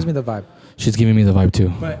Vanessa Vanessa. gives me the vibe. She's giving me the vibe too.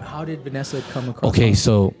 But how did Vanessa come across? Okay,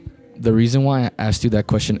 so the reason why I asked you that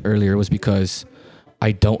question earlier was because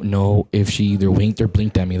I don't know if she either winked or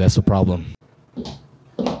blinked at me. That's the problem.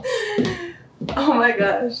 Oh my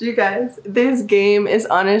gosh, you guys. This game is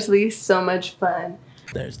honestly so much fun.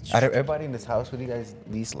 Out of everybody in this house, who do you guys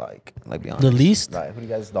least like? Like, be honest. The least? Like, who do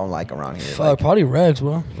you guys don't like around here? Fuck, probably Rex,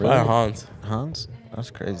 bro. Really? Hans. Hans?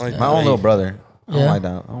 That's crazy. Like My own little brother. I don't Yeah. like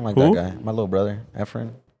that. I don't like Who? that guy. My little brother,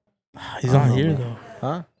 Efren. He's I don't not know, here man. though.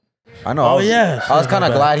 Huh? I know. Oh, I was, yeah. I was Shit, kind my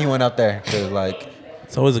of bad. glad he went up there. Cause like.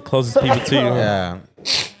 It's always the closest people to you. Yeah.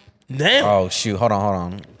 Damn. Oh shoot! Hold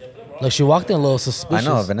on. Like she walked in a little suspicious. I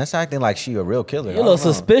know Vanessa acting like she a real killer. You're a little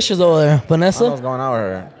suspicious over there, I don't know Vanessa. what's going on with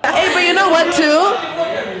her. Hey, but you know what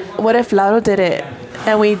too? What if Lauro did it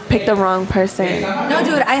and we picked the wrong person? No,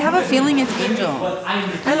 dude, I have a feeling it's Angel.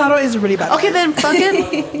 And Lauro is really bad. Okay, then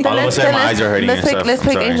fucking. All of a sudden, my eyes are hurting Let's and pick, stuff. let's I'm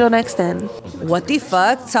pick sorry. Angel next then. What the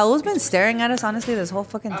fuck? Saul's been staring at us honestly this whole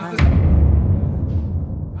fucking time.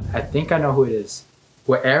 I think I know who it is.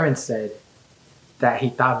 What Aaron said that he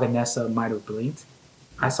thought Vanessa might have blinked.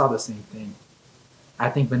 I saw the same thing. I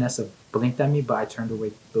think Vanessa blinked at me, but I turned away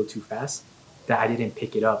a little too fast that I didn't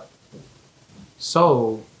pick it up.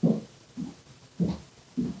 So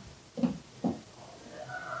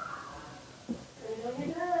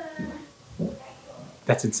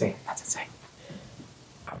that's insane. That's insane.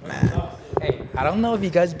 Hey, I don't know if you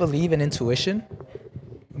guys believe in intuition,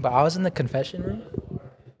 but I was in the confession room.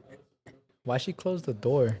 Why she closed the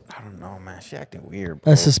door? I don't know, man. She acting weird.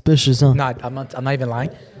 Bro. That's suspicious, huh? No, I'm not even lying.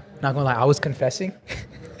 Not gonna lie. I was confessing.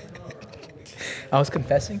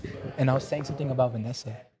 And I was saying something about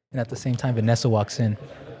Vanessa, and at the same time, Vanessa walks in.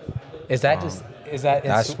 Is that just? Is that?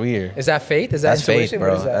 That's weird. Is that faith? Is that That's intuition? faith, bro.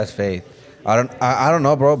 What is that? That's faith. I don't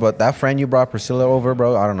know, bro. But that friend you brought Priscilla over,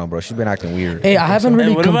 bro. I don't know, bro. She's been acting weird. Hey, I haven't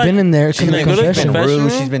really been in there. She's been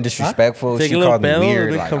rude. She's been disrespectful. Take She a little called me bell weird.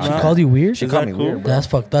 and Like, come out. She called you weird? She called me weird, bro. That's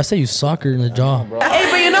fucked. I say you sock her in the jaw. Hey,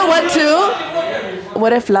 but you know what too?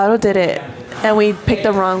 What if Lauro did it and we picked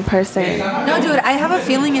the wrong person? No, dude, I have a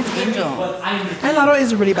feeling it's Angel. And Lauro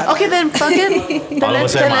is really bad. Okay, then fucking. All of a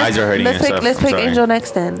sudden, my eyes are hurting Let's and pick, stuff. let's I'm pick sorry. Angel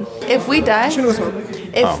next then. If we die,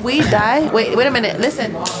 we die, wait a minute,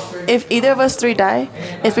 listen. If either of us three die,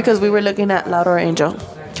 it's because we were looking at Lauro or Angel,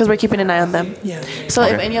 because we're keeping an eye on them. Yeah. So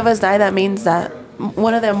if Okay. any of us die, that means that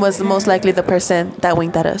one of them was most likely the person that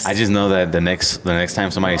winked at us. I just know that the next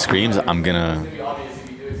time somebody screams, I'm gonna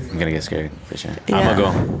get scared for sure. Yeah. I'm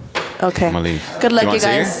gonna go. Okay. I'm gonna leave. Good luck, wanna you see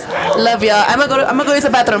her? guys. Love y'all. I'm gonna go use the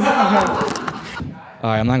bathroom. All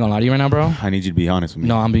right, I'm not gonna lie to you right now, bro. I need you to be honest with me.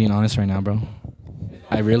 No, I'm being honest right now, bro.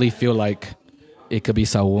 I really feel like it could be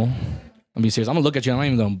Saul. I'm being serious. I'm gonna look at you. I'm not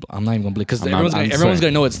even gonna blink because I'm not- everyone's I'm sorry.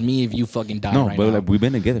 gonna know it's me if you fucking die No, right but now. like, we've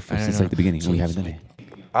been together I since know. like the beginning. We haven't done it.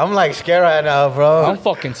 I'm like scared right now, bro. I'm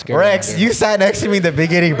fucking scared. Rex, you sat next to me in the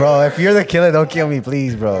beginning, bro. If you're the killer, don't kill me,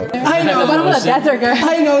 please, bro. I know. But I'm not That's our girl.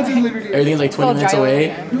 I know. It's literally. Everything's like 20 minutes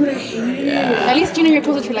away. Dude, I hate it. At least you know you're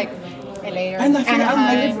closer to like LA or And the freeway, I'm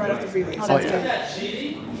Anaheim. like right off the freeway. Oh, that's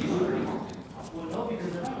good.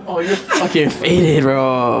 Oh, you're fucking faded,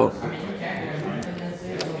 bro.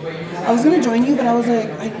 I was gonna join you, but I was like,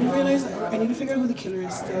 I didn't realize I need to figure out who the killer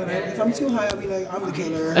is still. And if I'm too high, I'll be like, I'm the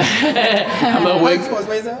killer. I'm a wig. Expose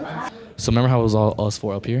myself. So remember how it was all us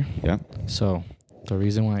four up here? Yeah. So the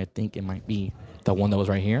reason why I think it might be the one that was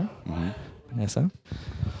right here, Vanessa,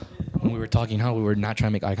 when we were talking how we were not trying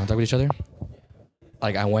to make eye contact with each other,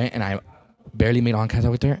 like I went and I barely made eye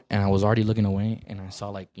contact with her and I was already looking away and I saw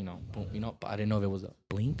like, boom, but I didn't know if it was a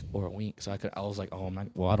blink or a wink. So I was like, oh,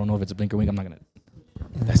 I don't know if it's a blink or wink. I'm not going to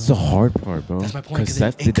That's the hard part, bro. That's my point. Because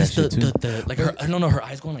Steph did that shit too. Like her, I don't know, her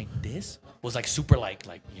eyes going like this was like super like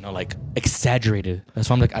exaggerated. That's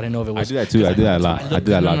why I'm like, I didn't know if it was. I do that too. I do that a lot. I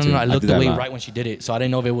do that a lot too. No, I looked away right when she did it, so I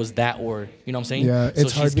didn't know if it was that or you know what I'm saying. Yeah,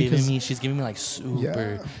 it's hard because she's giving me like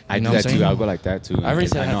super. I do that too. I'll go like that too. I already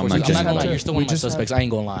said I know I'm not gonna lie. You're still one of my suspects. I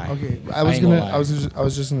ain't gonna lie. Okay, I was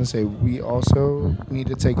just gonna say we also need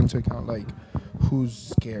to take into account like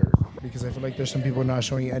who's scared, because I feel like there's some people not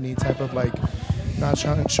showing any type of like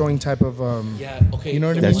showing type of yeah, okay, you know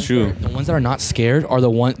what I mean? That's true. The ones that are not scared are the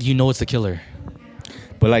ones it's the killer.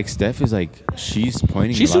 But like Steph is like she's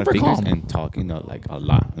pointing a lot of fingers and talking like a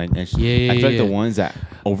lot. Like and she, I feel like the ones that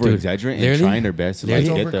over exaggerate and trying their best to like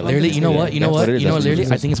get there. Literally, you know what? Literally,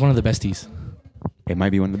 I think it's one of the besties. It might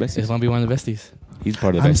be one of the besties. It's gonna be one of the besties. He's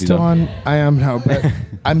part of the besties. I'm still on. I am now, but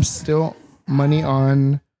I'm still money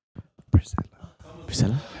on Priscilla.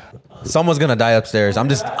 Someone's gonna die upstairs. I'm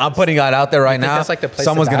putting it out there right now. That's like the place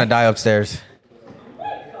Someone's to gonna die upstairs.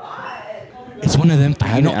 It's one of them.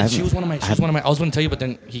 She was one of my. I was gonna tell you, but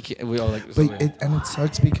then we all like. But it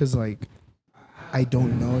sucks because like I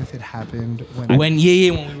don't know if it happened when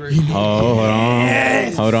we were. Hold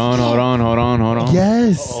on.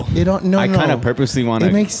 Yes. It don't. No. I kind of purposely want to.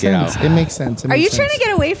 It makes sense. It makes sense. Are you trying to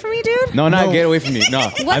get away from me, dude? No, not get away from me.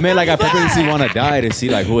 No, I mean like I purposely want to die to see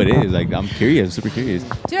like who it is. Like I'm curious, super curious.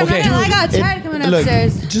 Dude, I'm not gonna lie, I got tired coming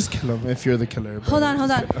upstairs. Just kill him if you're the killer. Hold on.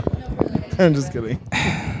 I'm just kidding.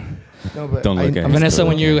 No, but don't look at him. Vanessa,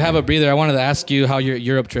 when you have a breather, I wanted to ask you how your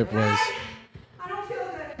Europe trip was.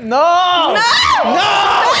 No!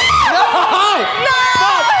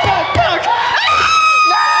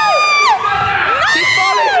 She's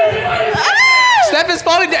falling! Steph is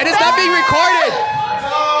falling and it's not being recorded!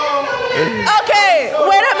 Okay,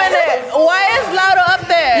 wait a minute. Why is Lauro up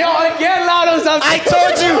there? Yo, again, Lauro's up there! I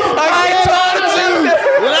told you!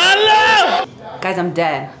 Lauro! Guys, I'm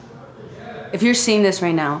dead. If you're seeing this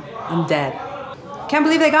right now, I'm dead. Can't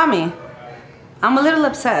believe they got me. I'm a little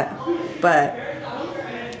upset, but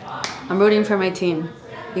I'm rooting for my team.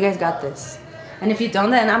 You guys got this. And if you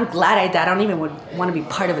don't, then I'm glad I died. I don't even want to be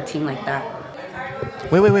part of a team like that.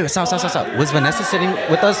 Wait. Stop. Was Vanessa sitting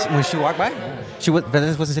with us when she walked by?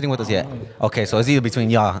 Vanessa wasn't sitting with us yet. Okay, so it's either between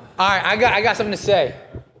y'all. All right, I got something to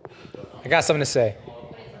say.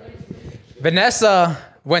 Vanessa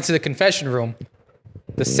went to the confession room.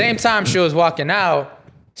 The same time she was walking out,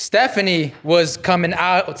 Stephanie was coming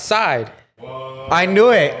outside. I knew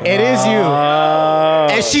it. It is you.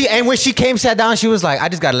 And when she sat down, she was like, I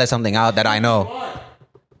just gotta let something out that I know.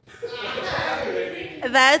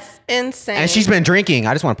 That's insane. And she's been drinking.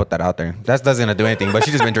 I just want to put that out there. That doesn't do anything, but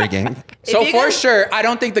she's just been drinking. So for sure, I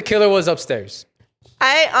don't think the killer was upstairs.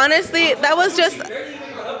 I honestly, that was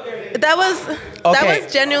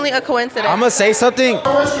genuinely a coincidence. I'm gonna say something.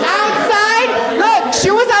 Outside? Look, she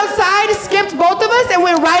was outside, skipped both of us, and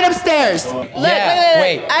went right upstairs.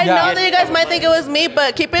 Wait. I know that you guys might think it was me,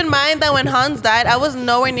 but keep in mind that when Hans died, I was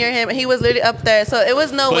nowhere near him. He was literally up there, so it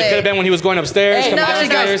was no way. It could have been when he was going upstairs, coming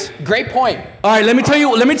downstairs. Great point. All right, let me tell you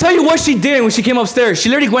what she did when she came upstairs. She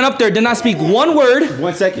literally went up there, did not speak one word.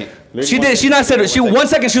 1 second. She did. She not said it. She 1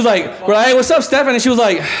 second. She was like, "Hey, what's up, Steph?" And she was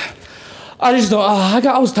like, "I just don't.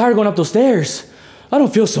 I was tired of going up those stairs. I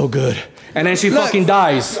don't feel so good." And then she fucking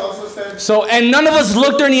dies. So and none of us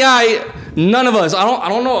looked her in the eye. None of us. I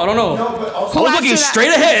don't know. I was looking straight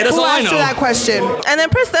ahead. That's all I know. Who asked her that question? And then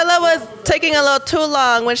Priscilla was taking a little too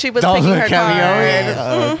long when she was picking her card.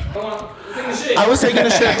 I was taking a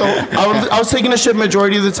shit though. I was taking a shit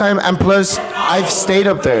majority of the time, and plus I've stayed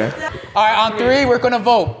up there. All right, on 3, we're gonna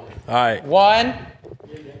vote. All right. 1,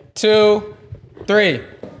 2, 3.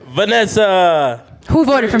 Vanessa. Who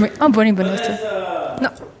voted for me? I'm voting Vanessa. No.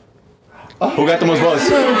 Who got the most votes?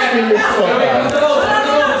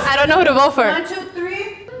 I don't know who to vote for. 1, 2,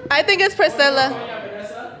 3. I think it's Priscilla.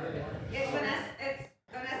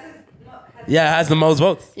 Yeah, it has the most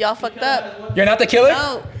votes. Y'all fucked up. You're not the killer?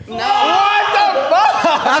 No. What the fuck?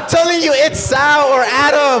 I'm telling you, it's Sal or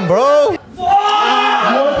Adam, bro.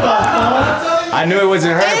 I knew it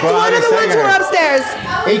wasn't her, It's bro. one of the ones from upstairs.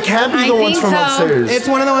 It can't be the ones from upstairs. It's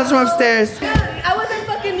one of the ones from upstairs. I wasn't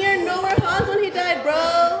fucking near nowhere Hans when he died,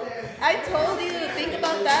 bro. I told you, think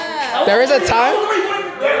about that. There is a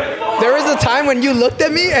time when you looked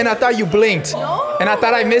at me and I thought you blinked. And I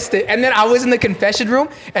thought I missed it. And then I was in the confession room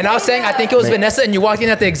and I was saying I think it was Vanessa and you walked in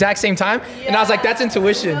at the exact same time. And I was like, that's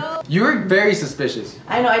intuition. You were very suspicious.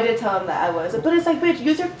 I know, I did tell him that I was. But it's like, bitch,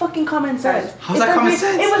 use your fucking common sense. How's that common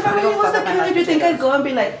sense? It was probably was the killer. You think I'd go and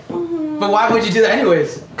be like, But why would you do that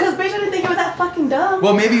anyways? Cause bitch, I didn't think it was that fucking dumb.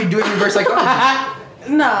 Well, maybe you're doing reverse psychology.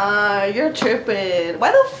 Nah, you're tripping.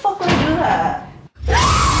 Why the fuck would I do that?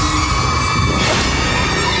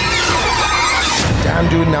 Damn,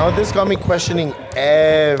 dude. Now this got me questioning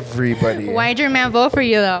everybody. Why'd your man vote for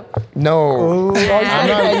you though? No.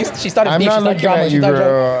 She started I'm beef. not She started looking drama. at She you, started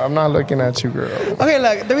drama. girl. I'm not looking at you, girl. Okay,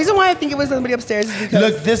 look. The reason why I think it was somebody upstairs is because.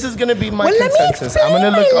 Look, this is gonna be my Well, let me consensus. I'm gonna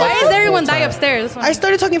look up. Why the is everyone whole die time. upstairs? I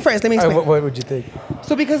started talking first. Let me explain. What would you think?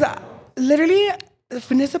 So because literally,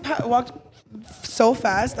 Vanessa walked so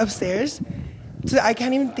fast upstairs, so I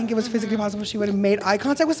can't even think it was physically possible she would have made eye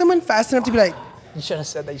contact with someone fast enough to be like. You shouldn't have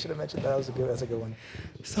said that. You should have mentioned that. That's a good one.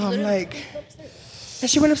 So I'm like, and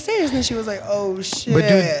she went upstairs and then she was like, oh shit. But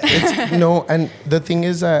dude, it's no. And the thing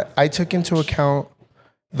is that I took into account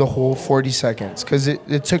the whole 40 seconds because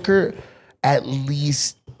it took her at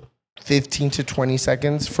least 15 to 20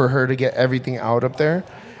 seconds for her to get everything out up there,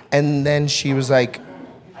 and then she was like,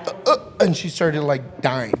 and she started like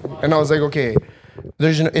dying, and I was like, okay.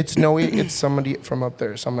 It's somebody from up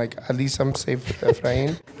there. So I'm like, at least I'm safe with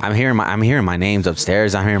Efrain. I'm hearing my names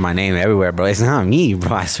upstairs. I'm hearing my name everywhere, bro. It's not me,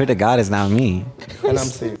 bro. I swear to God, it's not me. And I'm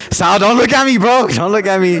safe. Sal, don't look at me, bro. Don't look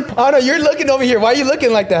at me. Oh no, you're looking over here. Why are you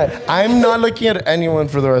looking like that? I'm not looking at anyone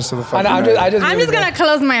for the rest of the fucking night. I'm just gonna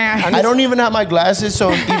close my eyes. I don't even have my glasses,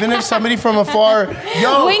 so even if somebody from afar,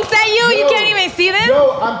 winks at you, you can't even see them.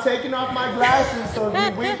 Yo, I'm taking off my glasses, so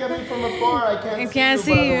if you wink at me from afar, I can't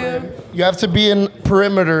see you. You have to be in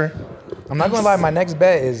perimeter. I'm not gonna lie. My next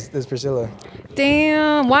bet is Priscilla.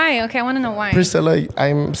 Damn. Why? Okay, I want to know why. Priscilla,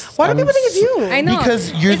 Why do people think it's you? I know.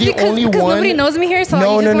 Because you're It's the because only one. nobody knows me here, so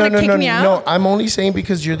you just want to kick me out? No, I'm only saying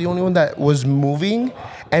because you're the only one that was moving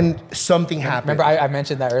and something happened. Remember, I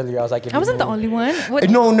mentioned that earlier. I was like, I wasn't the only one. What?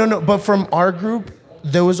 No. But from our group,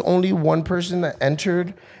 there was only one person that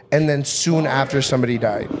entered, and then soon after somebody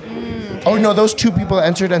died. Oh no, those two people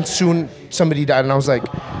entered, and soon somebody died, and I was like,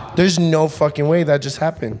 "There's no fucking way that just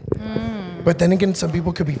happened." But then again, some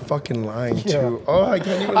people could be fucking lying too. Oh, I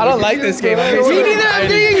can't even. I don't like this game. Me neither. I'm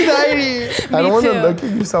getting anxiety. I don't want to look at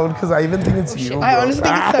you, Saul, because I even think it's you. I honestly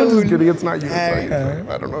think it's I'm just Saul. kidding. It's not you. It's not you.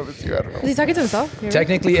 I don't know if it's you. I don't know. Is he talking to himself?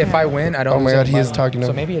 Technically, if I win, I don't. Oh my God, he is talking to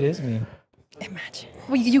So him. maybe it is me.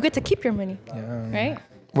 Well, you get to keep your money, right?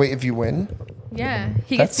 Wait, if you win? Yeah,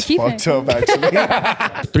 he gets That's to keep fucked it. up,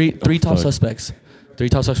 actually. Three top suspects. 3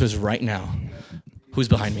 top suspects right now. Who's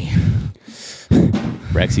behind me?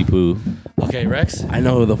 Rexy Poo. Okay, Rex. I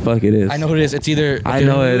know who the fuck it is. I know who it is. It's either. Okay, I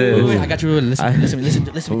know who it is. Wait, I got you. Listen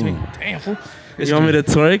to me. Damn, fool. You want me to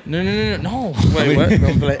twerk? No. Wait, what?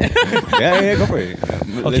 Don't play. Yeah, go for it.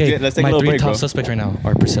 Okay, let's take my a little 3 break, top bro. suspects right now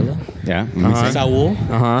are Priscilla, Yeah. Saul,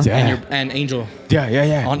 Yeah. and Angel.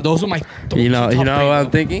 Yeah. Those are my. You know top what 3, I'm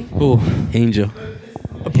bro. thinking? Who? Angel.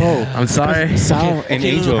 Bro, I'm sorry. Sal and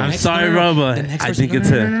Angel. I'm sorry, bro, but I think it's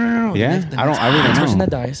him. No. Yeah? I really Next don't person know.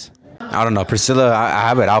 that dies. I don't know. Priscilla, I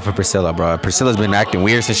have it out for Priscilla, bro. Priscilla's been acting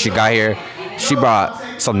weird since she got here. She brought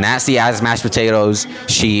some nasty ass mashed potatoes.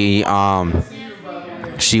 She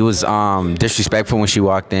was disrespectful when she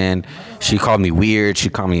walked in. She called me weird. She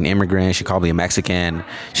called me an immigrant. She called me a Mexican.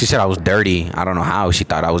 She said I was dirty. I don't know how she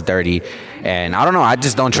thought I was dirty. And I don't know. I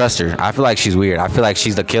just don't trust her. I feel like she's weird. I feel like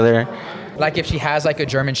she's the killer. Like if she has like a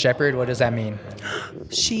German Shepherd, what does that mean?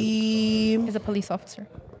 She is a police officer.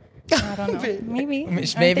 I don't know. Maybe. Maybe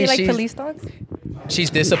Aren't they like she's- police dogs? She's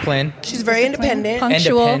disciplined. She's very independent.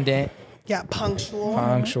 Punctual. Independent. Yeah, punctual.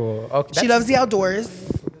 Punctual. Okay. She loves the outdoors.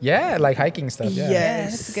 Yeah, like hiking stuff. Yeah. Yeah,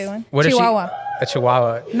 that's a good one. What if she- Chihuahua. A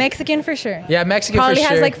Chihuahua. Mexican for sure. Yeah, Mexican Probably for sure.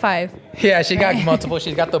 has like 5. Yeah, she got multiple.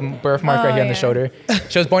 She's got the birthmark right here on the shoulder.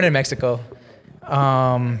 She was born in Mexico.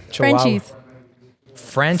 Chihuahua. Frenchies.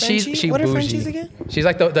 Frenchies? Frenchie? She What are bougie. Frenchies again? She's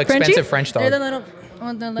like the expensive French dog. They're the little,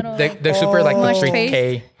 the little. They're super like the Mushed 3K.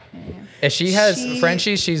 face. If she has She-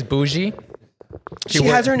 Frenchies, she's bougie. She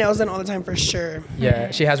has her nails done all the time for sure.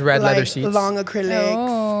 Yeah, she has red leather seats. Long acrylics.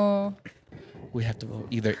 Oh. We have to vote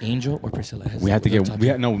either Angel or Priscilla. We have to get.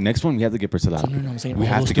 Next one we have to get Priscilla. No, I'm saying we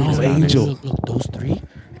all have those to get three. Priscilla. Angel. Look, those 3.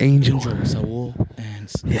 Angel. Saul, and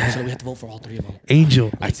Priscilla. We have to vote for all 3 of them. Angel.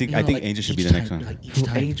 I think like, Angel should be each the next time, one. Like each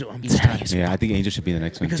time. Angel, I'm Each time. Yeah, I think Angel should be the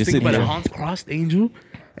next one. Because Just think about it, Angel. Hans crossed Angel,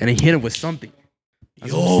 and he hit him with something.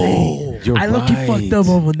 You're I look, he right. fucked up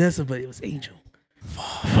on Vanessa, but it was Angel.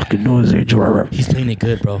 Fucking noise, Angel. He's playing it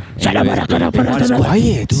good, bro.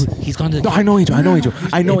 Quiet. Dude, he's gone to. No, I know Angel. I know Angel.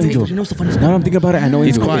 I know Angel. You know what's the funniest Now that I'm thinking about it, I know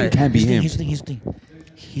He's Angel. quiet. It can't be him. Here's the thing.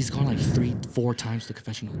 He's gone like 3-4 times to the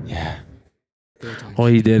confessional. Yeah. 4 times. Oh,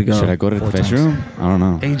 he did go. Should I go to the 4 confession times. room? I don't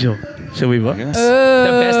know. Angel. Should we vote? Yes. The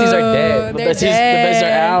besties are dead. They're The besties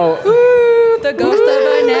are out. Ooh, the ghost of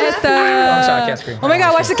Vanessa. I'm sorry, I can't scream. Oh my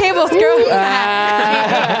God, watch the cables, girl.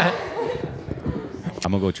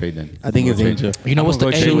 I'm gonna go trade then. I think it's Angel. You know what's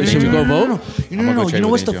the Should we go vote? No. You know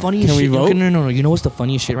what's the funniest Can we shit? vote? No. You know what's the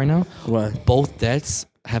funniest shit right now? What? Both deaths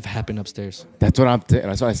have happened upstairs. That's what I'm.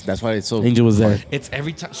 That's why it's so. Angel was there. It's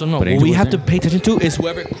every time. So no, But what Angel we was have to there. pay attention to is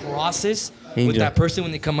whoever crosses with Angel. that person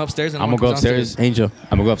when they come upstairs. And I'm no gonna one go comes downstairs. upstairs. Angel.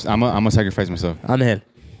 I'm gonna go up. I'm gonna sacrifice myself. Angel.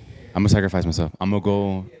 I'm gonna sacrifice myself. I'm gonna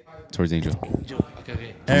go towards Angel. Okay, okay. I'm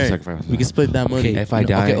gonna Alright, sacrifice myself. we can split that money. If I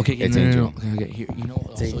die, okay, it's no, Angel. Okay, here, you know,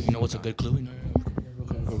 also, you know what's a good clue?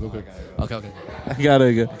 Okay. I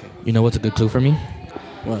gotta go. You know what's a good clue for me?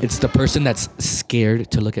 What? It's the person that's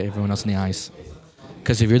scared to look at everyone else in the eyes.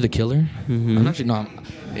 Because if you're the killer, I'm actually no.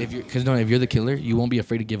 If you're the killer, you won't be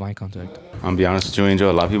afraid to give eye contact. I'm gonna be honest with you, Angel.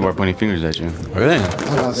 A lot of people are pointing fingers at you. Really?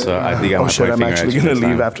 So I think I Oh might shit, point a I'm finger actually at you gonna this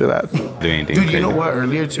leave time. after that. Do anything Dude, you crazy. know what?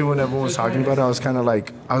 Earlier too, when everyone was talking about it, I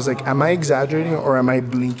was like, am I exaggerating or am I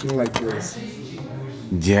blinking like this?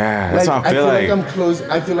 Yeah, that's Like, what I feel like. I'm close.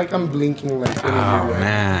 I feel like I'm blinking like. Oh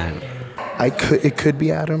man. It could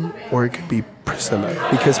be Adam or it could be Priscilla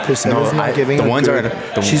because Priscilla's No, not giving the a ones good.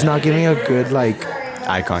 are- She's not giving a good like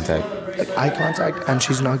Eye contact. eye contact, and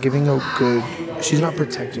she's not giving a good. She's not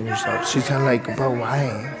protecting herself. She's kind of like, but why?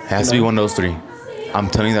 It has to be one of those three. I'm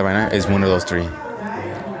telling you that right now. It's one of those three.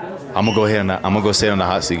 I'm gonna go ahead and I'm gonna go sit on the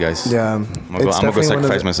hot seat, guys. Yeah, I'm gonna go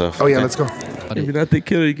sacrifice myself. Oh yeah, okay? let's go. If you're not the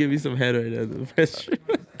killer, you give me some head right now. The pressure.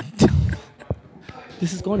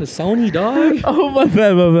 This is going to Sony, dog. Oh my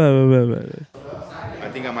bad. I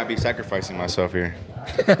think I might be sacrificing myself here.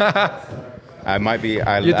 I might be.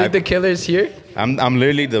 You think the killer's here? I'm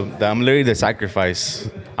literally the sacrifice.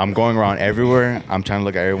 I'm going around everywhere. I'm trying to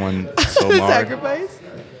look at everyone so hard. Sacrifice?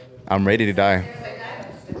 I'm ready to die.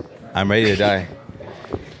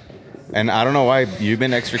 And I don't know why you've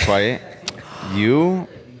been extra quiet. You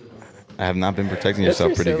have not been protecting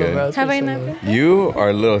yourself pretty good. Have I not been? You are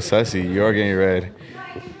a little sussy. You are getting red.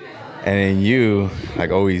 And then you, like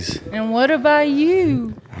always, And what about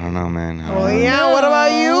you? I don't know, man. Oh yeah, what about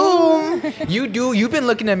you? You've been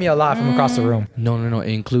looking at me a lot from across the room. No. It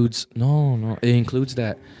includes It includes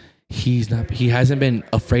that he hasn't been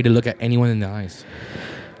afraid to look at anyone in the eyes.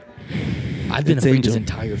 I've been It's afraid Angel. this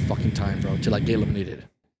entire fucking time, bro, to like get eliminated.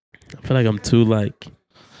 I feel like I'm too like.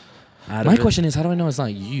 My question is, how do I know it's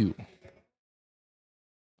not you?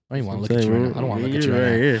 I don't even want to look at you right now. I don't want to look at you right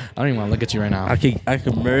now. I don't even want to look at you right now. I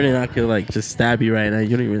could murder and I could like just stab you right now.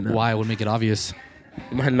 You don't even know. Why? It would make it obvious.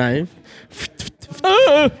 My knife.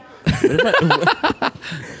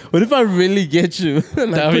 What if I really get you?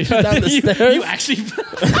 And I put you down the stairs? You actually.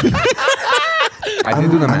 I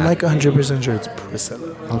didn't do the I'm math. like 100% sure it's Priscilla.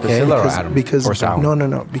 Okay. Priscilla or because, Adam? Because Or Sal?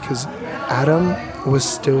 no, because Adam was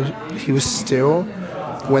still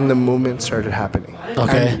when the movement started happening.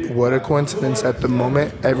 Okay. And what a coincidence! At the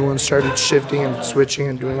moment everyone started shifting and switching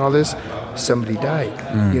and doing all this, somebody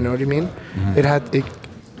died. You know what I mean?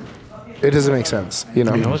 It doesn't make sense. You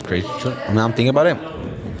know. You know what's crazy? Now I'm thinking about it.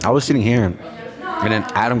 I was sitting here, and then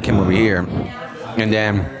Adam came over here,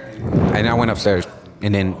 and I went upstairs,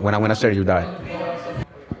 and then when I went upstairs, you died.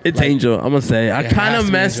 It's Angel. I'm gonna say I It kind has of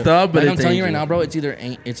to be messed Angel. up, but Like it's I'm telling you right Angel. now, bro. It's either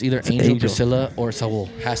Angel, Angel. Priscilla, or Saul.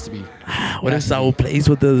 Has to be. What if Saul plays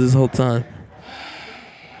with us this whole time?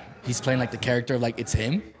 He's playing like the character of like it's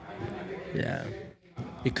him. Yeah.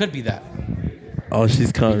 It could be that. Oh, she's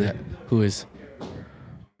Could be coming. that. Who is?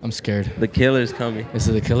 I'm scared. The killer's coming. Is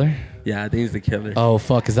it the killer? Yeah, I think it's the killer. Oh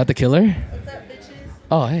fuck! Is that the killer? What's up, bitches?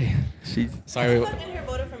 Oh hey. She's Sorry. Fucking here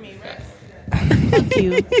voted for me. Fuck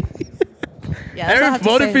you. Yeah, that's all I Eric have to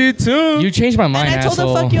voted say. for you too. You changed my mind, And I told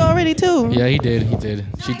asshole. him fuck you already too. Yeah, he did.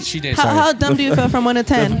 She did. Sorry. How dumb do you feel from 1 to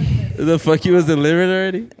 10? The fuck you was delivered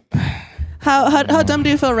already? How dumb do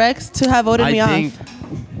you feel, Rex, to have voted me think.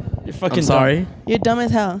 off? You're fucking sorry. You're dumb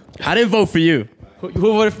as hell. I didn't vote for you. Who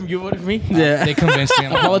voted for you? Voted for me? Yeah. They convinced me.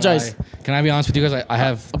 I'm not gonna Apologize. lie. Can I be honest with you guys? I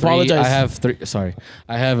have three. Apologize. I have three. Sorry.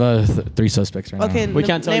 I have 3 suspects right Okay, now. We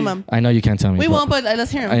can't tell name you. them. I know you can't tell me. We but- won't, but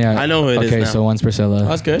let's hear them. Yeah. I know who it is Okay, now. so one's Priscilla.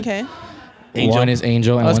 That's good. Okay. Angel. One is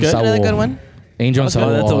Angel and That's one's good. Saul. Another good one. Angel and That's good. Saul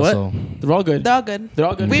That's a what? also. They're all good. They're all good. They're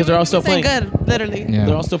all good We- because they're all still saying playing. good, literally. Yeah.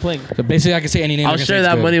 They're all still playing. So basically, I can say any name. I'll share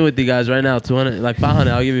that money with you guys right now. 200, like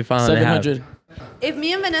 500. I'll give you 500. 700. If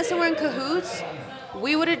me and Vanessa were in cahoots,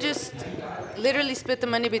 we would have just literally split the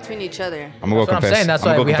money between each other. I'm gonna go That's what I'm confess. saying. That's I'm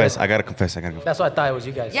gonna why go we had confess. to- I gotta confess. That's why I thought it was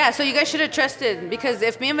you guys. Yeah, so you guys should have trusted because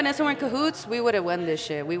if me and Vanessa were in cahoots, we would have won this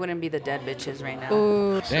shit. We wouldn't be the dead bitches right now.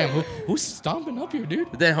 Ooh. Damn, who's stomping up here,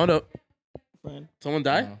 dude? Then hold up. Someone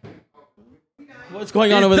died? What's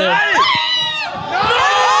going on over there?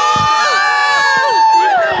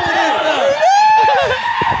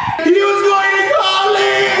 He was going to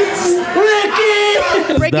college.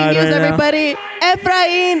 Ricky. Breaking died news, right now. everybody.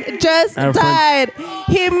 Efrain just Efrain. died.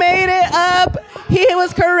 He made it up. He He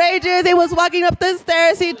was courageous. He was walking up the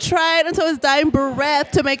stairs. He tried until his dying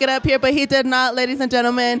breath to make it up here, but he did not, ladies and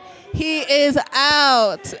gentlemen. He is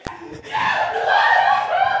out. What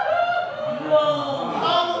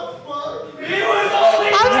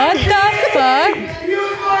the fuck?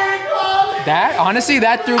 That honestly,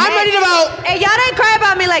 that threw me. I'm ready to vote. Hey, y'all didn't cry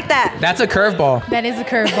about me like that. That's a curveball. That is a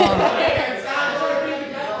curveball.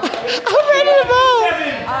 I'm ready to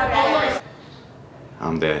vote.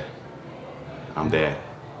 I'm dead. I'm dead.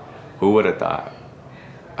 Who would have thought?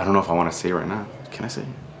 I don't know if I want to say it right now. Can I say it?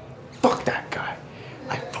 Fuck that guy.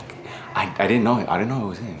 I didn't know it. I didn't know it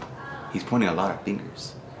was him. He's pointing a lot of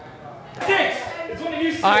fingers. All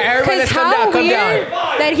right, everybody, let's come down. Come down.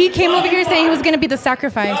 That he came over here saying he was gonna be the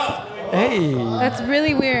sacrifice. Hey. That's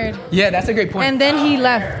really weird. Yeah, that's a great point. And then he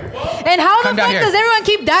left. And how Come the down fuck here. does everyone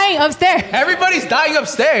keep dying upstairs? Everybody's dying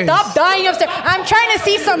upstairs. Stop dying upstairs. I'm trying to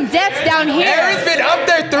see some deaths down here. Aaron's been up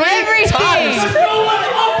there 3 times. No one's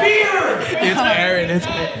up here. It's Aaron. It's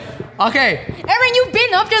okay. Aaron, you've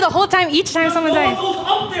been up there the whole time. Each time someone dies.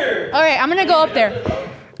 Up there. All right, I'm gonna go up there.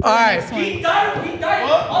 All right.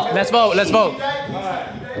 Let's vote. Let's vote.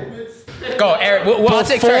 Go, Aaron. We'll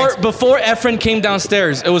take turns. Before Efren came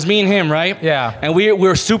downstairs, it was me and him, right? Yeah. And we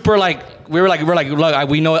were super like, we're like, look,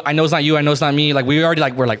 we know, I know it's not you, I know it's not me. Like we already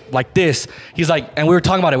we're like this. He's like, and we were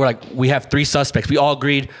talking about it. We're like, we have 3 suspects. We all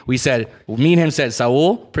agreed. We said, me and him said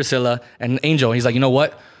Saul, Priscilla, and Angel. And he's like, you know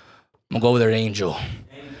what? I'm gonna go over there to Angel,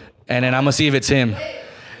 and then I'm gonna see if it's him.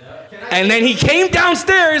 And then he came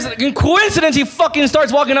downstairs. In coincidence, he fucking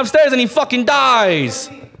starts walking upstairs and he fucking dies.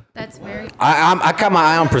 That's very. I got my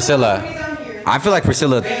eye on Priscilla. I feel like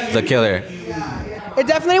Priscilla the killer. It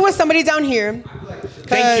definitely was somebody down here.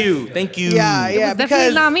 Thank you. Yeah, It was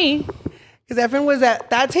definitely not me. Because Efren was at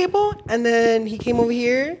that table, and then he came over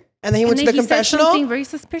here, and then he went to the he said confessional. something very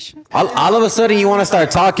suspicious. All of a sudden, you want to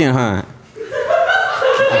start talking, huh?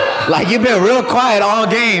 Like you've been real quiet all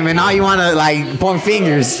game, and now you want to like point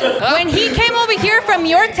fingers. When he came over here from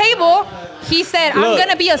your table, he said, "I'm Look,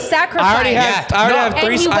 gonna be a sacrifice." I already have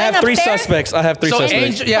three suspects. I have three suspects.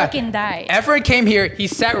 Angel, yeah. Fucking died. Efren came here. He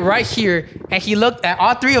sat right here, and he looked at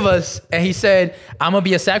all 3 of us, and he said, "I'm gonna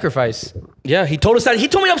be a sacrifice." Yeah, he told us that. He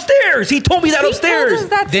told me upstairs. He told me that upstairs.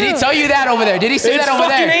 Did he tell you that over there? Did he say It's that over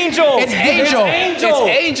there? fucking Angel. It's Angel. It's Angel.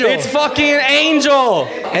 It's Angel. It's fucking Angel.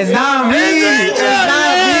 It's not me. It's not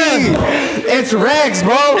me. It's Rex,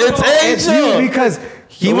 bro. It's Angel. You because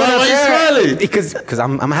he went up there. Because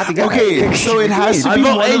I'm a happy guy. Okay, so it has to be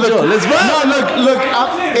one of the. Let's vote. No, look.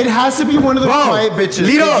 It has to be one of the quiet bitches.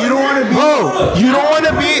 You don't want to be. You don't want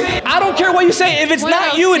to be. I don't care what you say. If it's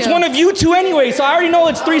not you, it's one of you 2 anyway. So I already know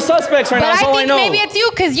it's 3 suspects right now. But That's all I I know. think maybe it's you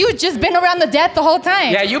because you've just been around the death the whole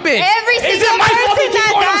time. Yeah, you've been. Every Is single it my fault person they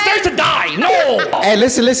keep going upstairs to die? No. Hey,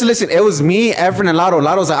 listen. It was me, Efren, and Lauro.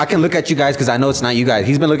 Lauro's like, I can look at you guys because I know it's not you guys.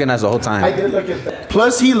 He's been looking at us the whole time. I did look at that.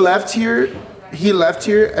 Plus, he left here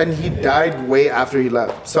and he died way after he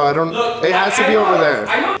left. So I don't. It has to be over there.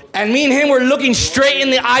 And me and him were looking straight in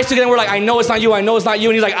the eyes together. We're like, I know it's not you. I know it's not you.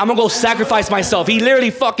 And he's like, I'm gonna go sacrifice myself. He literally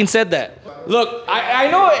fucking said that. Look, I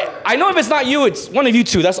know it. I know if it's not you, it's one of you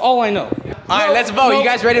 2. That's all I know. All right, let's vote. You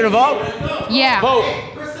guys ready to vote? Yeah. Vote.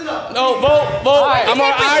 No, vote. I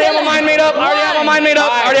already have my mind made up. I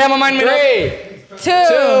already have my mind made up.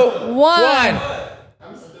 3, 2, 1.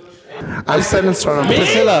 I'm set in stone.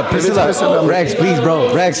 Priscilla. Rex, please,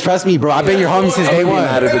 bro. Rex, trust me, bro. I've been your homie since day one.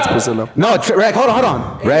 Mad if it's Priscilla. No, Rex, hold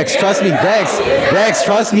on. Rex, trust me. Rex,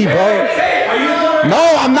 trust me, bro.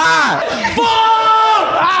 No, I'm not.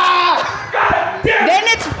 Then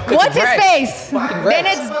it's what's his face? Then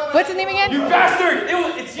it's what's his name again? You bastard!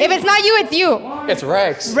 It's you. If it's not you, it's you. It's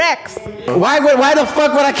Rex. Rex. Why the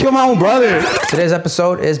fuck would I kill my own brother? Today's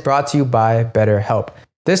episode is brought to you by BetterHelp.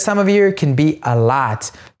 This time of year can be a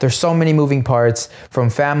lot. There's so many moving parts,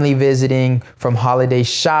 from family visiting, from holiday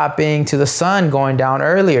shopping, to the sun going down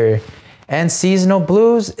earlier. And seasonal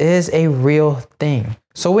blues is a real thing.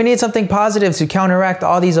 So we need something positive to counteract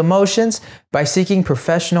all these emotions by seeking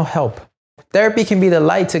professional help. Therapy can be the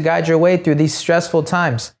light to guide your way through these stressful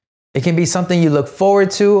times. It can be something you look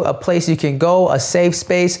forward to, a place you can go, a safe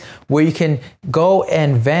space where you can go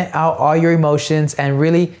and vent out all your emotions and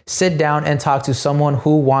really sit down and talk to someone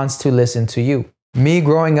who wants to listen to you. Me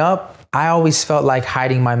growing up, I always felt like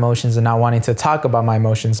hiding my emotions and not wanting to talk about my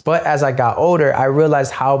emotions. But as I got older, I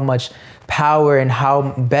realized how much power and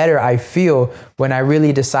how better I feel when I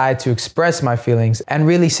really decide to express my feelings and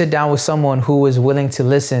really sit down with someone who is willing to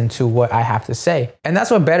listen to what I have to say. And that's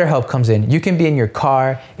when BetterHelp comes in. You can be in your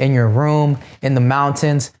car, in your room, in the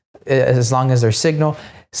mountains, as long as there's signal.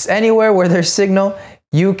 Anywhere where there's signal,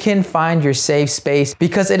 you can find your safe space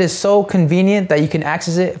because it is so convenient that you can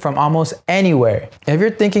access it from almost anywhere. If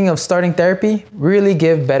you're thinking of starting therapy, really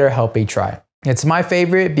give BetterHelp a try. It's my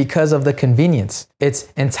favorite because of the convenience.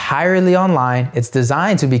 It's entirely online, it's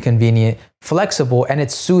designed to be convenient, flexible, and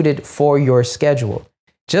it's suited for your schedule.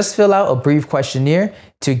 Just fill out a brief questionnaire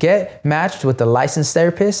to get matched with a licensed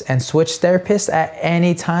therapist and switch therapists at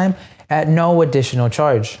any time at no additional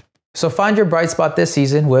charge. So find your bright spot this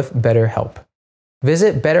season with BetterHelp.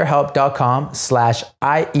 Visit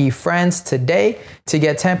betterhelp.com/IEFriends today to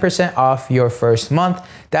get 10% off your first month.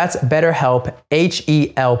 That's BetterHelp,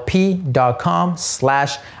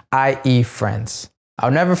 HELP.com/IEFriends.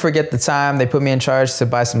 I'll never forget the time they put me in charge to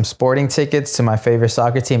buy some sporting tickets to my favorite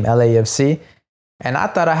soccer team, LAFC. And I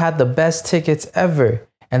thought I had the best tickets ever.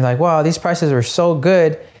 And like, wow, these prices were so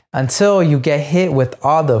good until you get hit with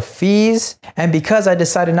all the fees. And because I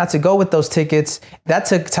decided not to go with those tickets, that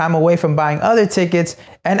took time away from buying other tickets.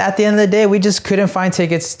 And at the end of the day, we just couldn't find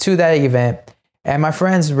tickets to that event. And my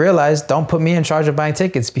friends realized, don't put me in charge of buying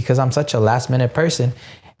tickets because I'm such a last minute person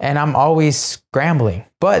and I'm always scrambling.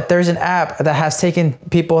 But there's an app that has taken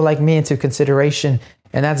people like me into consideration,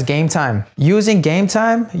 and that's Game Time. Using Game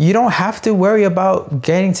Time, you don't have to worry about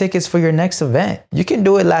getting tickets for your next event. You can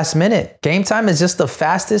do it last minute. Game Time is just the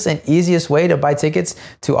fastest and easiest way to buy tickets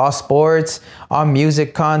to all sports, all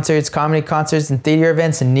music concerts, comedy concerts, and theater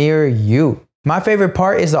events near you. My favorite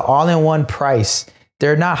part is the all-in-one price.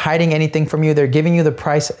 They're not hiding anything from you. They're giving you the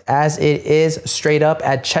price as it is straight up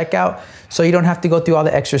at checkout, so you don't have to go through all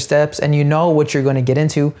the extra steps and you know what you're gonna get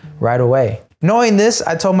into right away. Knowing this,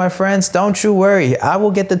 I told my friends, don't you worry, I will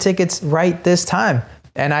get the tickets right this time.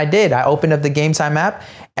 And I did. I opened up the Game Time app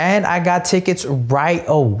and I got tickets right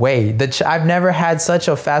away. I've never had such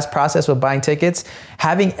a fast process with buying tickets.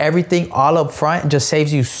 Having everything all up front just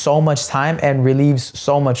saves you so much time and relieves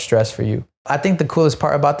so much stress for you. I think the coolest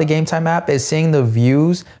part about the Game Time app is seeing the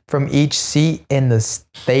views from each seat in the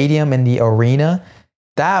stadium, in the arena.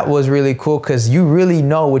 That was really cool because you really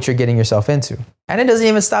know what you're getting yourself into. And it doesn't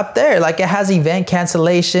even stop there. Like, it has event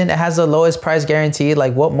cancellation. It has the lowest price guaranteed.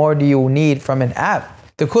 Like, what more do you need from an app?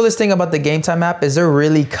 The coolest thing about the Game Time app is they're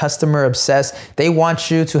really customer obsessed. They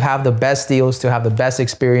want you to have the best deals, to have the best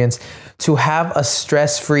experience, to have a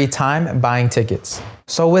stress-free time buying tickets.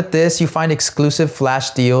 So with this, you find exclusive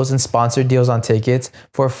flash deals and sponsored deals on tickets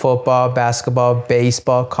for football, basketball,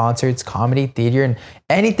 baseball, concerts, comedy, theater, and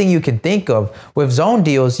anything you can think of. With zone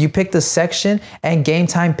deals, you pick the section and Game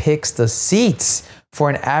Time picks the seats for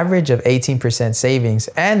an average of 18% savings.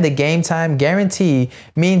 And the Game Time guarantee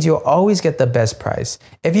means you'll always get the best price.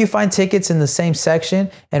 If you find tickets in the same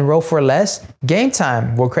section and row for less, Game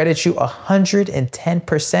Time will credit you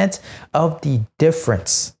 110% of the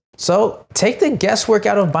difference. So take the guesswork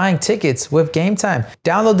out of buying tickets with Game Time.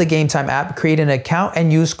 Download the Game Time app, create an account,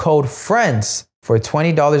 and use code FRIENDS for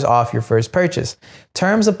 $20 off your first purchase.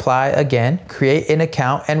 Terms apply. Again, create an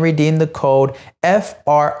account and redeem the code FRIENDS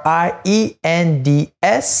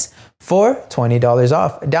for $20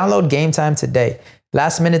 off. Download Game Time today.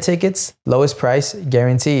 Last minute tickets, lowest price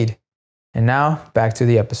guaranteed. And now back to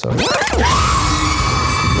the episode.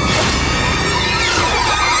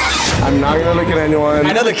 I'm not gonna look at anyone.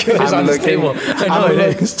 I know the killer's on this table. I know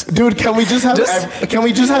it is. Dude, can we just have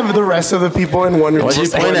the rest of the people in one room? Why'd you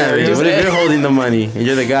point at me? What if you're holding the money and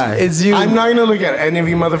you're the guy? It's you. I'm not gonna look at any of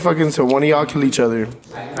you motherfuckers until one of y'all kill each other.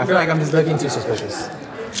 I feel like I'm just looking too suspicious.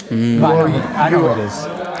 Well, I know who it is.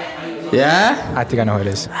 Yeah? I think I know who it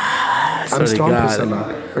is. I'm still on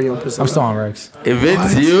Priscilla. Are you on Priscilla? I'm still on Rex. If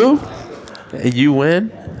it's you, and you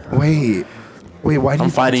win. Wait, why do I'm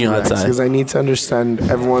you fighting you outside? Because I need to understand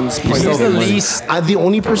everyone's point of the view. least. The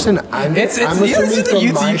only person I'm assuming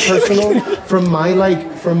from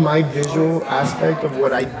my visual aspect of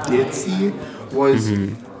what I did see was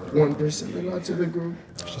one person that got to the group.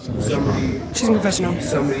 Somebody. She's in confessional.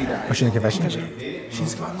 Somebody died. Oh, she's in confessional.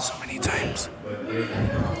 She's gone so many times.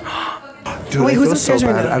 Dude, Wait, I who's feel upstairs so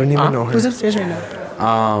right bad. now? I don't even know her. Who's upstairs right now?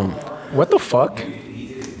 What the fuck?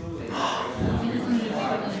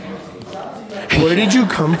 Where did you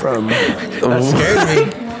come from? That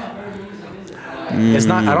scared me. It's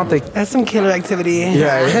not. I don't think. That's some killer activity.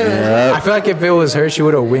 Yeah. I feel like if it was her, she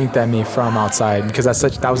would have winked at me from outside because that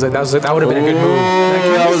would have been a good move.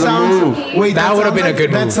 That was a move. Wait, that would have been a good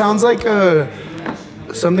move. That sounds like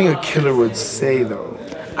something a killer would say, though.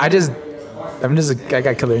 I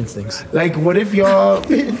got killer instincts. Like, what if y'all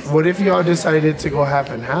decided to go half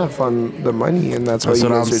and half on the money, and that's why That's you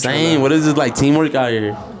what guys I'm are saying. What is this, like, teamwork out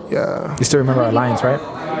here? Yeah. You still remember our alliance, right?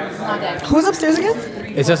 Who's upstairs again?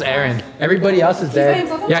 It's just Aaron. Everybody else is dead.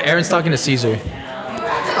 Yeah, Aaron's talking to Caesar.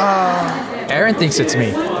 Aaron thinks it's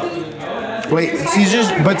me. Wait,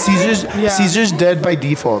 Caesar's dead by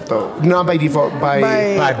default though. Not by default,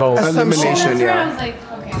 by vote. elimination. Yeah.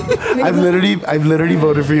 I've literally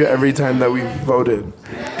voted for you every time that we've voted,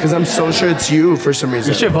 because I'm so sure it's you for some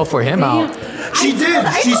reason. You should vote for him out. She did.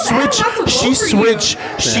 She switched to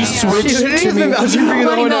me.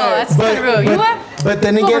 But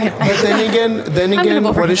then again,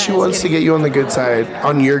 what if she wants to get you on the good side,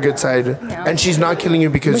 on your good side, and she's not killing you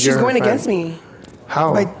because But you're she's her going friend? against me.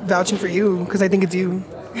 How? By vouching for you, because I think it's you.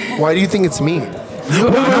 Why do you think it's me? You have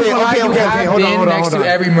hold been on. next to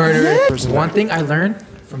every murderer. One thing I learned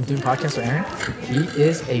from doing podcasts with Aaron, he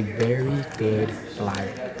is a very good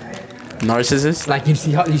liar. Narcissist? Like you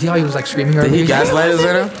see how he was like screaming Did earlier? he gaslight us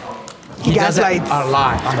right now? He does it a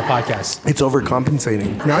lot on the podcast. It's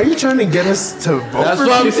overcompensating. Now you're trying to get us to vote That's for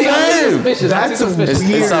what I'm people? saying. That's weird.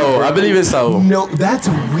 It's Saul. I believe it's Saul. No, that's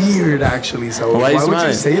weird actually, Saul. Why Why you would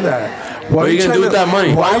you smiling? say that? What are you gonna do with that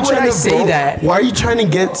money? Why would I say that? Why are you trying to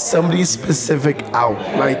get somebody specific out?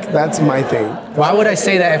 Like, that's my thing. Why would I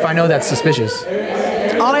say that if I know that's suspicious?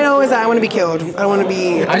 All I know is that I want to be killed. I don't want to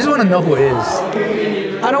be. I just want to know who it is.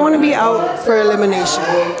 I don't want to be out for elimination.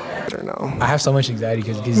 I don't know. I have so much anxiety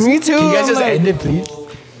because Me too, Can you guys I'm just like- end it, please?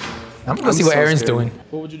 I'm gonna see what so Aaron's scared. doing.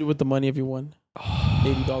 What would you do with the money if you won?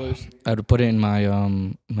 $80. I would put it in my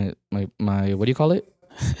my what do you call it?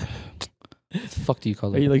 What the fuck do you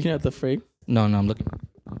call Are it? you looking at the frame? No, I'm looking.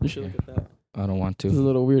 You should look at that. I don't want There's a to.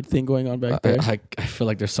 little weird thing going on back there. I feel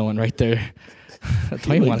like there's someone right there. I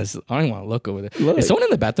don't even want to look over there. Look. Is someone in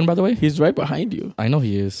the bathroom, by the way? He's right behind you. I know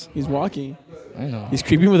he is. He's walking. I know. He's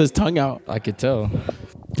creeping with his tongue out. I could tell.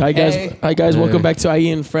 Hi guys. Hey. Hi guys. Welcome Hey. back to IE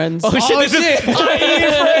and Friends. Oh shit! This is IE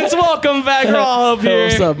friends. Welcome back. We're all up here.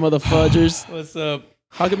 What's up, motherfuckers? What's up?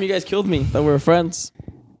 How come you guys killed me? That we're friends.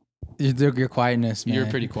 Your quietness, man. You're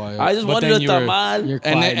pretty quiet. I just But wanted then a you were- tamal. Your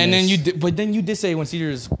And then you quietness. did, but then you did say when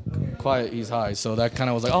Cedar's quiet, he's high. So that kind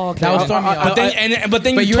of was like, oh, okay. That was throwing me off. But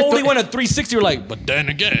then But you you were totally went a 360. You're like, but then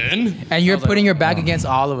again. And you're I was like, putting your back against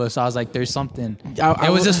all of us. So I was like, there's something. I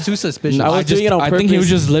It was just too suspicious. I was doing it on I think he was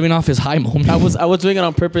purpose. just living off his high moment. I was doing it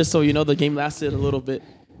on purpose, so the game lasted a little bit,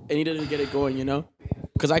 and he didn't get it going,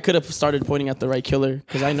 because I could have started pointing at the right killer,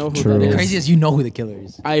 because I know who True. that The is. crazy is you know who the killer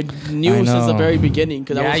is. I knew I since the know. very beginning.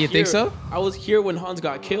 Because Yeah, you think so? I was here when Hans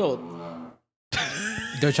got killed.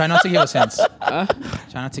 Dude, try not to give us hints. Try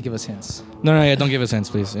not to give us hints. No, yeah, don't give us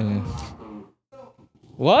hints, please. Yeah.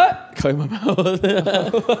 What? Cover my mouth.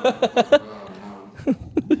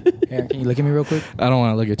 Here, can you look at me real quick? I don't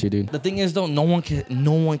want to look at you, dude. The thing is, though, no one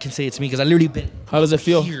can say it's me because I literally been. How does it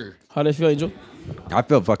feel? Here. How did it feel, Angel? I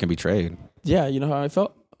feel fucking betrayed. Yeah, you know how I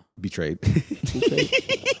felt? Betrayed. Betrayed.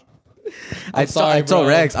 I sorry, told bro.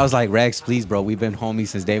 Rex, I was like, Rex, please, bro, we've been homies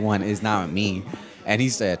since day one. It's not me. And he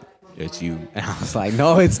said, it's you. And I was like,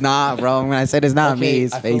 no, it's not, bro. When I said it's not me,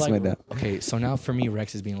 his I feel face like- went up. Okay, so now for me,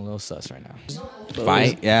 Rex is being a little sus right now.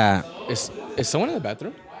 Fight? Yeah. Is someone in the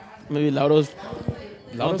bathroom? Maybe Lauro's.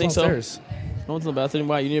 I don't Lauro's think so. downstairs. No one's in the bathroom.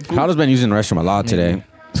 Why? You need to poop? Crowder's been using the restroom a lot today.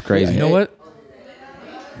 It's crazy. You know what?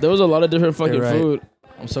 There was a lot of different fucking You're right. food.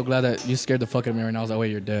 I'm so glad that you scared the fuck out of me right now. I was like,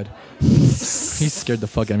 wait, you're dead. He scared the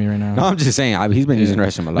fuck out of me right now. No, I'm just saying, he's been using the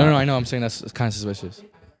restroom a lot. No, I know. I'm saying that's kind of suspicious.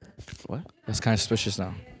 What? That's kind of suspicious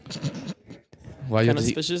now. Why Kinda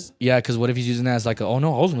suspicious? Yeah, because what if he's using that as like, oh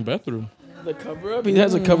no, I was in the bathroom. The cover up? He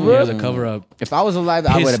has a cover He up? has a cover up. If I was alive,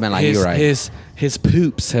 I would have been like, you're right. His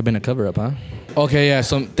poops have been a cover up, huh? Okay, yeah.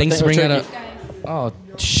 So things to bring that up. Oh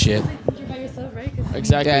shit.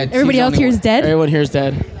 Exactly. Yeah, Everybody else here is dead? Everyone here is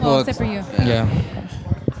dead. Well, except for you. Yeah.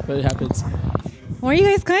 But it happens. Why are you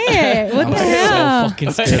guys quiet? What the so hell?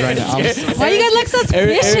 fucking scared right now. Why you guys look so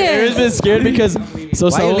suspicious? Aaron's been scared because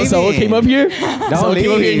Saul came up here. Saul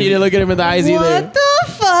came up here and he didn't look at him in the eyes either. What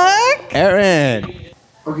the fuck? Aaron.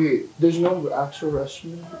 Okay, there's no actual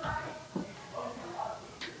restroom.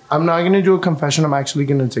 I'm not gonna do a confession. I'm actually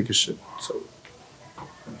gonna take a shit. So.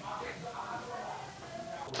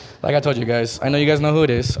 Like I told you guys, I know you guys know who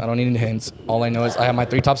it is. I don't need any hints. All I know is I have my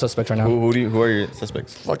 3 top suspects right now. Who are your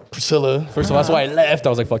suspects? Fuck Priscilla. First of all, that's why I left. I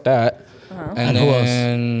was like, fuck that. And who else?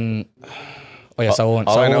 then, oh yeah, Saul.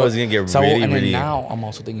 All I know is he's gonna get really, and then really- now I'm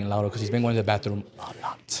also thinking Lauro because he's been going to the bathroom a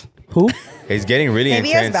lot. Who? He's getting really Maybe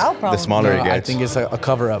he has intense. bowel The problems. smaller No, it I gets. think it's a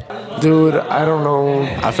cover up. Dude, I don't know.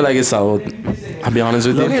 I feel like it's Saul. I'll be honest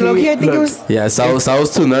with you. Okay, Loki, I think it was. Yeah,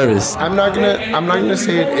 Saul's too nervous. I'm not gonna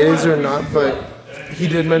say it is or not, but he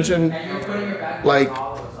did mention like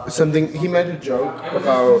something. He made a joke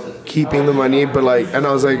about keeping the money, but like, and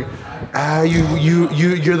I was like,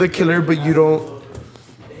 you're the killer, but you don't.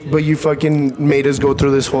 but you fucking made us go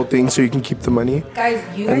through this whole thing so you can keep the money. Guys,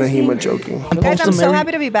 you And guys then he seem- went joking. Guys, I'm so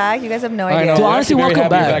happy to be back. You guys have no idea. Dude, honestly, welcome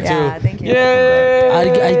back. Yeah, thank you.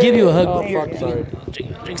 I'd give you a hug. Oh, fuck, sorry.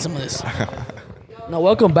 Drink some of this. No,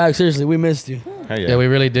 welcome back. Seriously, we missed you. Yeah, we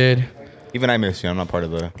really did. Even I miss you. I'm not part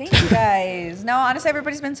of the. Thank you guys. No, honestly,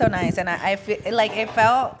 everybody's been so nice, and I feel like it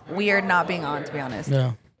felt weird not being on. To be honest,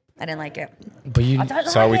 Yeah. I didn't like it. But you.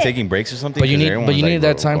 So are we taking breaks or something? But you 'Cause need everyone's that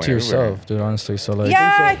like, time going to everywhere. yourself, dude. Honestly, so like.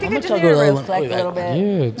 Yeah, I think I just need to reflect a little bit.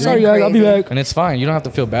 Yeah, dude. Sorry, guys, I'll be back. And it's fine. You don't have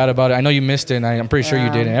to feel bad about it. I know you missed it, and I'm pretty sure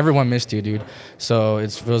you did, and everyone missed you, dude. So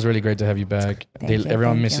it feels really great to have you back.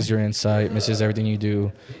 Everyone misses your insight, misses everything you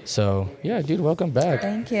do. So yeah, dude, welcome back.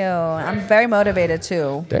 Thank you. I'm very motivated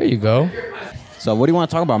too. There you go. So what do you want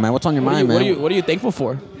to talk about, man? What's on your mind, man? What are you thankful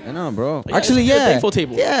for? I know, bro. Yeah, Actually, it's a yeah. thankful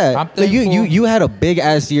table. Yeah. I'm So you thankful. had a big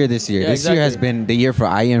ass year this year. Yeah, This year has exactly. been the year for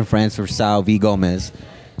I and Friends for Sal V Gomez.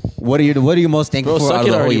 What are you most thankful Bro, for out suck of it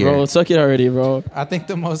the whole already, year? bro. Suck it already, bro. I think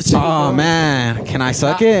the most. Oh man, can I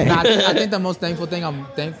suck it? I think the most thankful thing I'm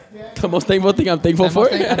The most thankful thing I'm thankful for.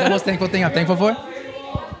 The most thankful thing I'm thankful for.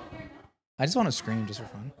 I just want to scream just for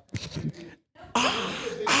fun.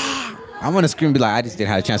 I'm gonna scream and be like, I just didn't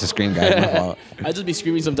have a chance to scream, guys. My fault. I just be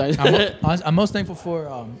screaming sometimes. I'm most thankful for.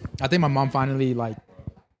 I think my mom finally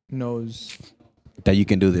knows. That you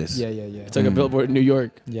can do this. Yeah. It's like a billboard in New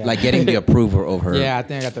York. Yeah. Like getting the approval of her. Yeah, I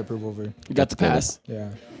think I got the approval over. You got the pass. Yeah.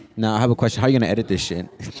 Now I have a question. How are you gonna edit this shit?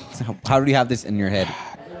 How do you have this in your head?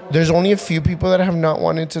 There's only a few people that have not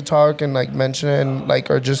wanted to talk and like mention it and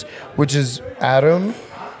like are just, which is Adam,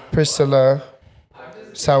 Priscilla,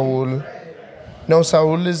 Saul. No,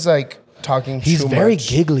 Saul is like talking He's too very much.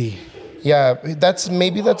 giggly. Yeah, that's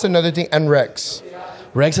another thing. And Rex.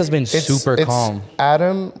 Rex has been super calm.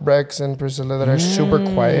 Adam, Rex, and Priscilla that are super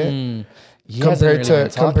quiet. He hasn't really been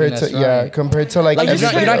talking, that's right. compared to like Like you're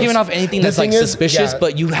everybody not else. giving off anything The that's like thing is, suspicious, yeah,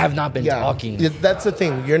 but you have not been talking. Yeah, that's the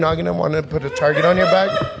thing. You're not gonna want to put a target on your back.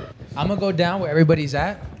 I'm gonna go down where everybody's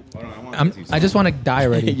at. I just want to die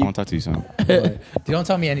already. I want to talk to you, son. Don't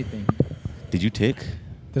tell me anything. Did you tick?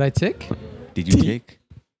 Did I tick? Did you tick?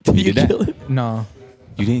 Did you did kill that? him? No.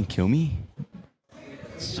 You didn't kill me?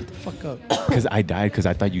 Shut the fuck up. Because I died because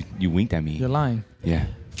I thought you winked at me. You're lying. Yeah.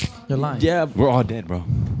 You're lying. Yeah. We're all dead, bro.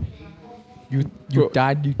 You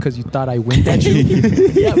died because you thought I winked at you.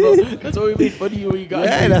 Yeah, bro. That's what we made fun of you when you got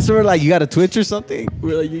Yeah, here. that's where like you got a Twitch or something.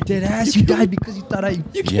 We're like, you Dead ass. You died because you thought I.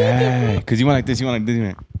 Yeah. Because you went like this, you went like this, you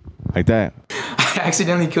went like that. I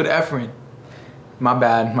accidentally killed Efren. My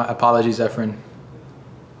bad. My apologies, Efren.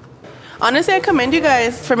 Honestly, I commend you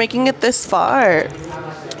guys for making it this far.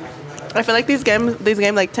 I feel like these games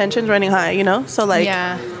like tension's running high, you know? So like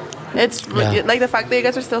it's like the fact that you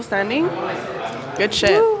guys are still standing. Good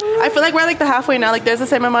shit. I feel like we're like the halfway now. Like there's the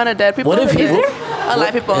same amount of dead people. What if Is there?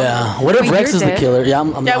 Alive people. Yeah. What if Wait, Rex you're is the dead? killer?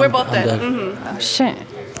 Yeah, We're both I'm dead. Oh shit.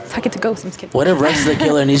 Fuck it to ghost. I'm just kidding. What if Rex is the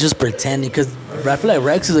killer and he's just pretending? Because I feel like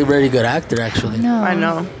Rex is a very good actor, actually. No. I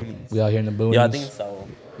know. We out here in the boonies. Yeah, I think so.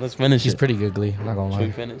 Let's finish He's it. pretty giggly. I'm not gonna Should we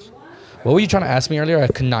lie. finish? What were you trying to ask me earlier? I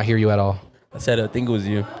could not hear you at all. I said I think it was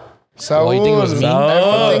you. Saul, you think it was me?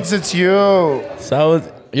 everyone thinks it's you. So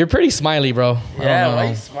You're pretty smiley, bro. I yeah, don't why know.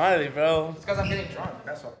 you smiling, bro? It's because I'm getting drunk.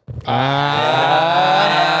 That's all.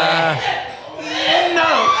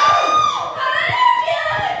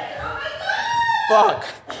 Fuck.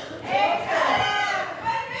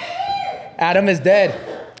 Adam is dead.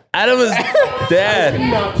 Adam is dead. I do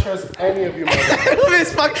not trust any of you. Adam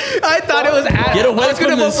is fuck. I thought it was Adam. Get away I was gonna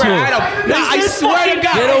from vote this for room. Adam. No, I swear to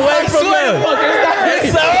God. Get away I from swear to him. fuck,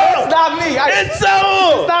 It's so. It's not me. It's so.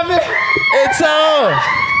 It's not me. It's so.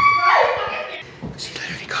 She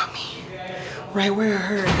literally got me right where I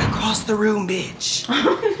heard across the room, bitch.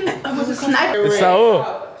 I was a sniper. It's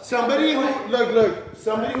so. Somebody who look.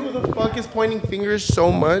 Somebody who the fuck is pointing fingers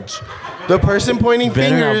so much. The person pointing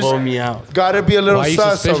Better not fingers vote me out. gotta be a little Why are you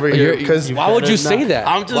sus suspicious? over here. Because Why would you say that?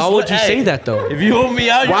 I'm just Why would you hey, say that though? If you vote me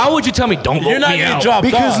out, Why would you tell me don't you're vote not me getting out? dropped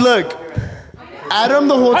because off. look, Adam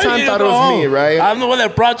the whole I time need to thought it go was home. me, right? I'm the one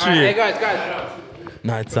that brought you here. guys.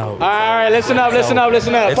 No, it's out. All right, listen up. It's Saul.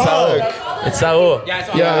 It's Saul.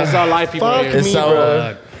 Yeah, It's all live people fuck here. It's me, Saul.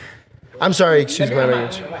 bro. I'm sorry, excuse my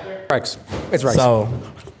language. Rex. It's Rex. So,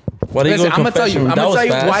 what are you Listen, going I'm gonna tell you. I'm gonna tell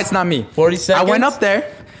you why it's not me. 40 seconds. I went up there.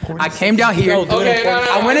 I came down here. Okay, no.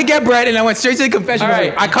 I went to get bread and I went straight to the confession All room.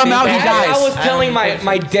 right. I come out, he As dies. I was telling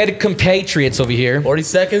my dead compatriots over here. 40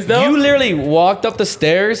 seconds though. You literally walked up the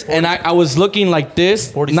stairs and I was looking like this,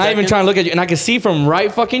 40 not even seconds? trying to look at you, and I could see from right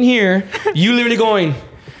fucking here, you literally going,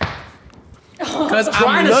 Because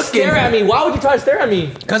trying I'm to looking. stare at me. Why would you try to stare at me?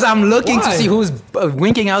 Because I'm looking to Why? see who's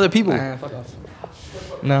winking at other people. Fuck off.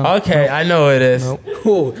 No. Okay, I know who it is.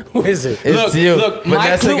 Who is it? It's you.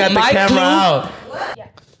 Vanessa got the camera out.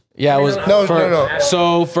 Yeah, it was No.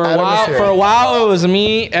 So for Adam was here. a while it was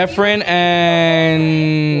me, Efren,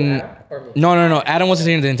 and no. Adam wasn't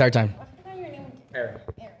here the entire time.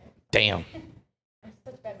 Damn.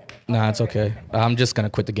 Nah, it's okay. I'm just gonna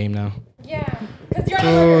quit the game now. Yeah, because you're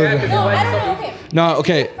Dude. No, I don't know. Okay. No,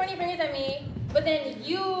 okay. You're pointing fingers at me, but then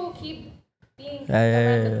you keep being Yeah.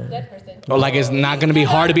 around the dead person. Oh, like it's not gonna be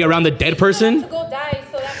hard to be around the dead person? To go die,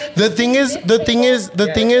 so that makes The thing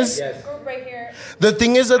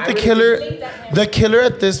is that the killer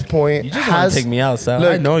at this point You just want has to take me out, Sal.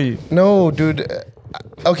 Look, I know you. No, dude.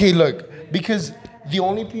 Okay, look, because the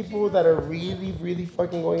only people that are really, really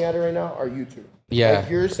fucking going at it right now are you two. Yeah. Like,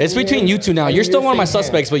 you're It's staying between you two now. and You're still one of my staying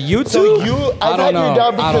suspects, but you two, So I I've don't had know. your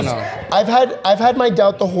doubt I don't because know. I've had my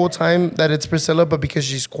doubt the whole time that it's Priscilla, but because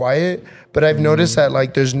she's quiet. But I've noticed that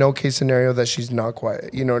like there's no case scenario that she's not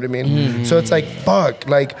quiet. You know what I mean? Mm-hmm. So it's like fuck.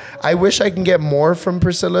 Like I wish I can get more from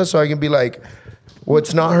Priscilla so I can be like, well,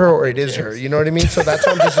 it's not her or it is her. You know what I mean? So that's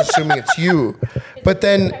why I'm just assuming it's you. But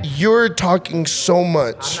then you're talking so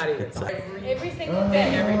much. Every single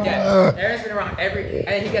day. Every day. Aaron's been around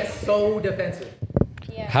and he gets so defensive.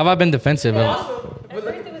 Have I been defensive?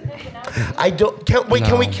 I don't. Can we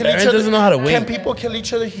kill each Aaron other? doesn't know how to win. Can people kill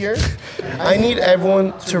each other here? I need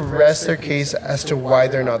everyone to rest their case as to why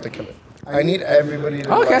they're not the killer. I need everybody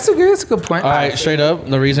to. Okay, that's a good point. All right, straight up.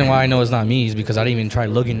 The reason why I know it's not me is because I didn't even try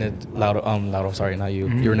looking at Lauro. Lauro, sorry, not you.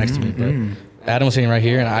 You were next to me, but Adam was sitting right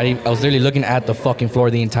here, and I was literally looking at the fucking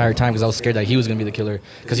floor the entire time because I was scared that he was gonna be the killer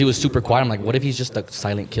because he was super quiet. I'm like, what if he's just a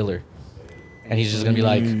silent killer, and he's just gonna be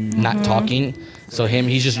like not talking? So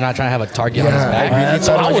he's just not trying to have a target on his back.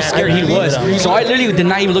 So I was scared he was. So I literally did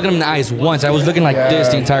not even look at him in the eyes once. I was looking like this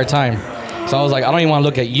the entire time. So I was like, I don't even want to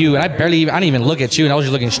look at you, and I didn't even look at you, and I was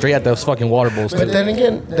just looking straight at those fucking water bowls. But then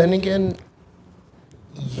again,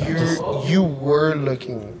 you were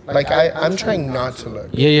looking. Like I'm trying not to look.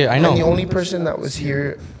 Yeah, I know. And the only person that was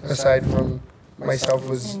here aside from myself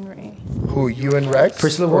was who? You and Rex?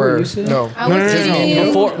 Priscilla, what were you saying? No. I was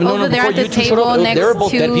sitting over there at the table next they were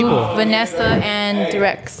both dead to people. Vanessa and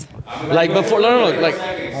Rex. Like before, like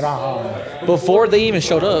before they even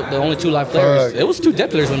showed up, the only two live players. It was two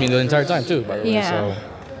dead players with me the entire time too. By the way, Yeah.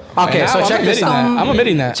 so. Okay, so check this out. I'm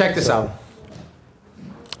admitting that. Check this out.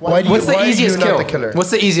 What's the easiest kill? The killer?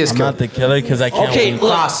 What's the easiest kill? I'm not the killer because I can't. Okay, win.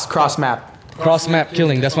 Cross map. Cross map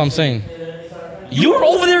killing. That's what I'm saying. You were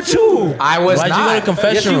over there too. I was Why'd not. you go to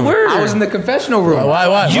confession room? Yes, you were. I was in the confessional room.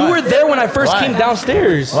 Why? You were there when I first came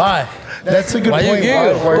downstairs. Why? That's a good Why you point.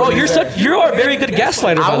 giggle? Why Bro, did you are a very good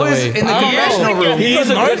gaslighter. By I the was way. in the confessional room. He's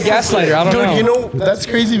a good gaslighter. I don't know. Dude, you know that's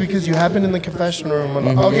crazy because you happened in the confession room.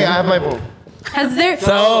 Okay, I have my vote. Is there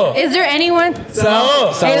So. anyone?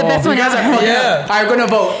 So. Hey, the best one You guys are out. fucking Yeah. up. All right, we're gonna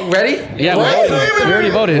vote. Ready? Yeah, we already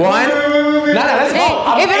voted. One. No, let's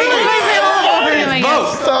vote. If everyone's going to say one, for him, I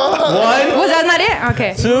guess. One, Was that not it?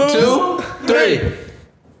 Okay. 2, 3.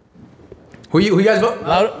 Who you guys vote?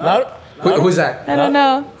 Loud. Who's that? I don't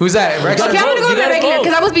know. Who's that? Rex. Okay, I'm going to go with my regular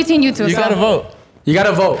because I was between you two. You so. gotta vote. You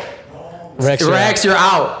gotta vote. Rex, You're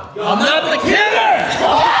out. I'm not the killer.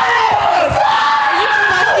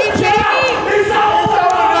 Fucking kidding me?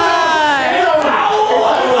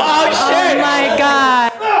 Oh my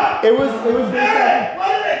god. It was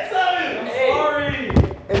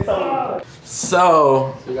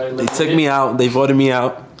So they took me out. They voted me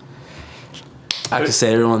out. I could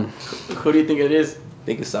say everyone. Who do you think it is? I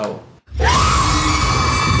think it's Saul.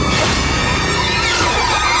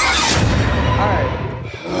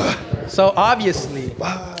 So obviously,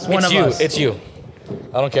 It's you.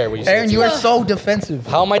 I don't care what you say. Aaron, you are so defensive.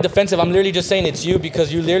 How am I defensive? I'm literally just saying it's you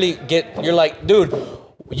because you literally you're like, dude,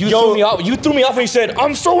 threw me off. You threw me off and you said,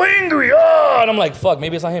 I'm so angry. And I'm like, fuck,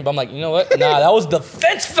 maybe it's not him. But I'm like, you know what? Nah, that was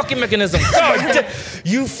defense fucking mechanism. God,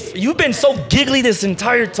 you've been so giggly this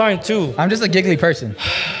entire time too. I'm just a giggly person.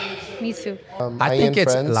 Me too. I think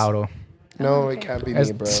it's Lauro. No, it can't be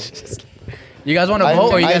me, bro. You guys want to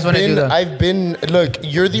vote or you guys want to do that? Look,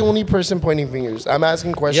 you're the only person pointing fingers. I'm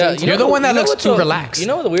asking questions. You're the one that looks too relaxed. You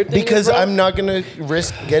know what the weird thing Because is, bro? I'm not going to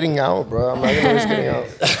risk getting out, bro. I'm not going to risk getting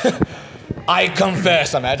out. I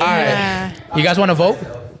confess, imagine. All right. You guys want to vote?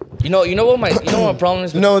 You know what my problem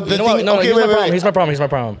is? No, here's my problem. Here's my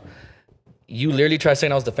problem. problem. You literally tried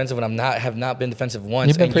saying I was defensive when have not been defensive once.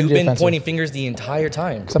 You've been and pretty you've been defensive. pointing fingers the entire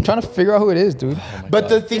time. Because I'm trying to figure out who it is, dude. But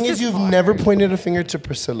the thing is, you've never pointed a finger to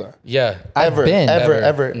Priscilla. Yeah.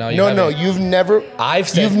 Ever. No, You've never. I've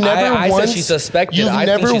said, You've never I once. said she's suspected. You've I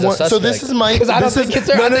never think she's a once. So suspect. this is my. Because I don't this think is-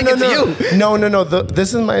 it's her. I think it's No.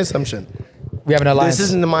 This is my assumption. We have an alliance. This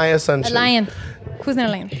isn't my assumption. Alliance. Who's not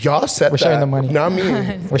lying? Y'all said We're that. sharing the money. Not me.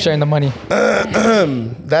 We're sharing the money.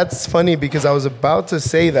 That's funny because I was about to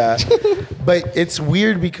say that, but it's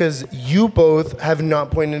weird because you both have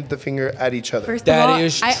not pointed the finger at each other. First of all,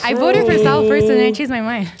 I voted for Sal first and then I changed my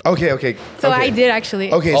mind. Okay. So I did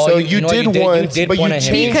actually. Okay, so you did once, but you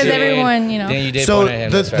changed because it. everyone, you know. Then you did So point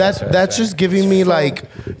at him. that's just giving me like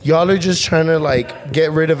y'all are just trying to like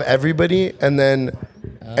get rid of everybody and then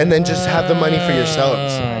just have the money for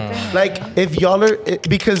yourselves. Like if y'all are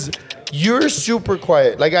because you're super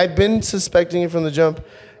quiet. Like I've been suspecting it from the jump,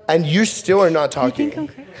 and you still are not talking. You think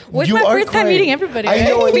I'm quiet? Well, it's You my are first time quiet. meeting everybody, I right?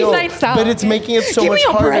 know, Besides Sal. but it's making it so Give much me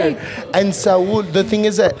a harder. break. And Saul, the thing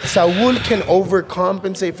is that Saul can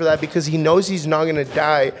overcompensate for that because he knows he's not gonna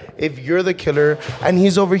die if you're the killer, and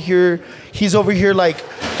he's over here like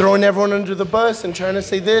throwing everyone under the bus and trying to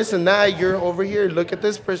say this and that. You're over here. Look at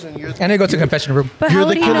this person. And they go to confession room. But You're how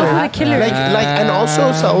the do you know killer. who the killer is? And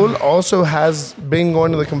also Saul also has been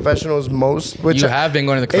going to the confessionals most. Which You have been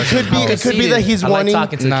going to the confessionals. It could be that he's wanting.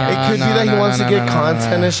 talking to the It kids. could be that he wants to get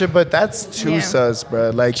content and shit. But that's too Yeah. sus, bro.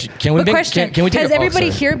 Like, Can we But question: can we take has a everybody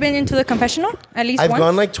sorry. here been into the confessional at least I've once?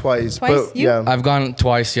 gone like twice, Twice? but You? yeah. I've gone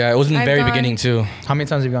twice. Yeah, it was in the I've very gone- beginning too. How many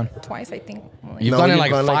times have you gone? Twice, I think. You've No, gone in you've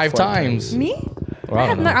like gone, like, 5 4 times. Me? Or I I,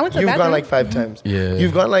 have don't not, know. I went to the You've gone bathroom. like 5 times. Yeah.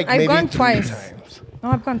 You've gone like I've maybe gone 3 twice. times. No,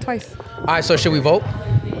 I've gone twice. All right, so should we vote?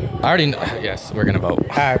 I already know. Yes, we're gonna vote.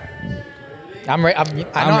 All right. I'm ready. I know I'm ready.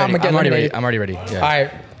 gonna get I'm already ready. eliminated. I'm already ready. Yeah. All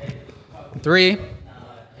right. 3,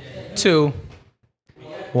 2,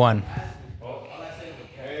 1.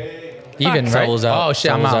 Even, right? Saul's out. Oh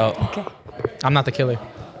shit, I'm Saul's out. out. Okay. I'm not the killer.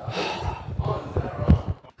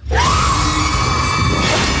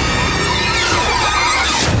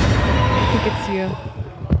 I think it's you.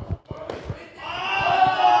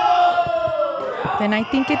 Then I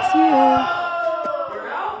think it's you.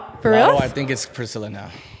 For Lauro, real? I think it's Priscilla now.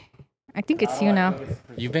 I think it's you now.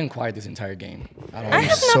 You've been quiet this entire game. I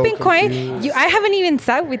have not been quiet. I haven't even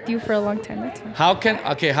sat with you for a long time. That's fine. How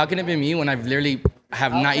can it be me when I've literally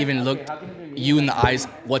have not even looked you in the eyes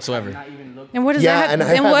whatsoever? And what does Yeah, that have, and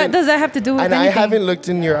I and what haven't- does that have to do with And anything? I haven't looked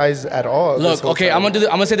in your eyes at all. this Look, whole okay, time. I'm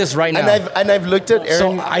gonna say this right now. And I've looked at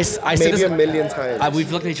Aaron I said maybe this a million times.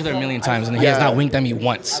 We've looked at each other a million times, and he has Yeah. not winked at me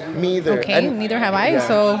once. Me either. Okay, And neither have I. yeah.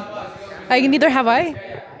 So, neither have I.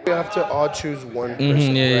 we have to all choose one person.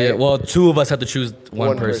 Mhm, yeah. right? Well, 2 of us have to choose one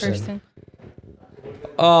One person. Person.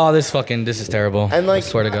 Oh, this is terrible. And like, I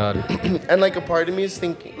swear to God. and like a part of me is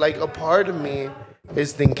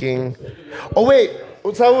thinking, oh wait,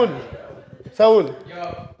 Saul,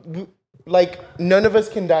 like none of us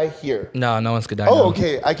can die here. No one's could die. Oh, now.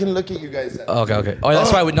 okay, I can look at you guys then. Okay. Oh,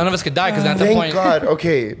 that's right. None of us could die because at that Thank point. God.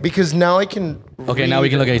 Okay, because now I can. Okay, now we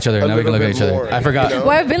can look at each other. a Now we can little look at bit each more, other. I forgot. you know?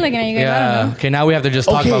 Well, I've been looking at you guys. I don't Yeah. know. Okay, now we have to just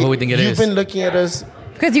talk about who we think it You've is. been looking at us.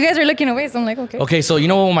 Because you guys are looking away, so I'm like, okay. Okay, so you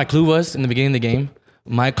know what my clue was in the beginning of the game?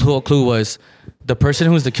 My clue was the person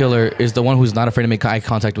who's the killer is the one who's not afraid to make eye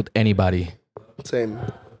contact with anybody. Same.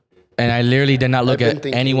 And I literally did not look I've been at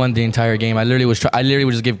thinking- anyone the entire game. I literally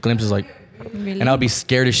would just give glimpses like, Really? and I would be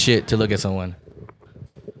scared as shit to look at someone.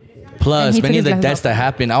 And Plus, he many took of the his deaths glasses that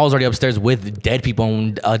happened, I was already upstairs with dead people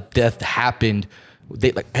when a death happened.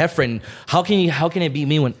 Like Efren, how can it be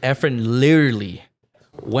me when Efren literally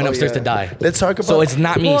went upstairs yeah. to die? Let's talk about. So it's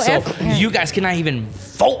not me. Well, So yeah. you guys cannot even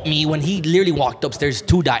vote me when he literally walked upstairs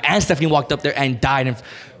to die, and Stephanie walked up there and died. And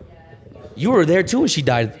you were there too when she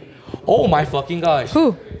died. Oh my fucking gosh!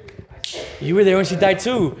 Who? You were there when she died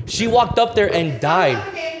too. She walked up there and died.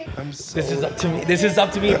 This is up to me. This is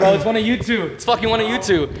up to me, bro. It's one of you two. It's fucking one of you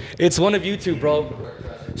two. It's one of you two, bro.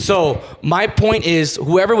 So my point is,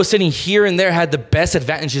 whoever was sitting here and there had the best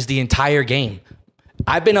advantages the entire game.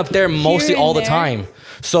 I've been up there mostly and all the there? time.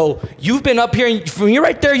 So you've been up here, and from you're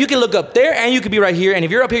right there, you can look up there, and you could be right here. And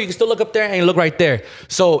if you're up here, you can still look up there and look right there.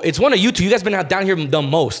 So it's one of you two. You guys been out down here the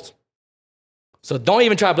most. So don't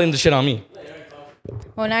even try to blame the shit on me.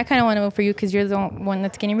 Well, now I kind of want to vote for you because you're the one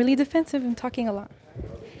that's getting really defensive and talking a lot.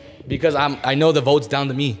 Because I know the vote's down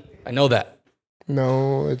to me. I know that.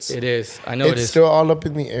 No, It is. I know it It's is. still all up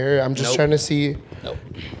in the air. I'm just Nope. trying to see. Nope.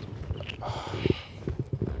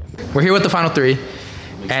 We're here with the final 3,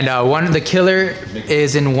 and the killer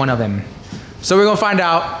is in one of them. So we're gonna find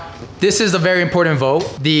out. This is a very important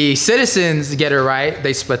vote. The citizens get it right,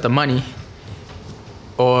 they split the money.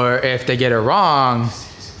 Or if they get it wrong,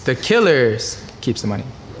 the killers keeps the money.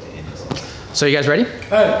 So you guys ready?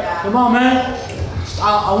 Hey, come on, man.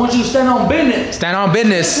 I want you to stand on business. Stand on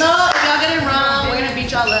business. No, if y'all get it wrong, we're gonna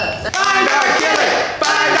beat y'all up. Find our killer!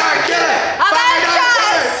 Find our killer! Find our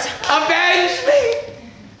killer! Avenge me!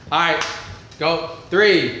 All right, go.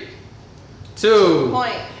 3, 2.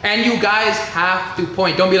 Point. And you guys have to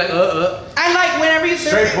point. Don't be like, And like whenever you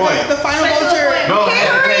Straight point. the final Straight to votes the are point. No Okay,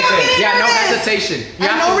 hurry up, hesitation. we Yeah, need no this. hesitation. You and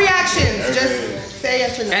have no to- reactions. Just say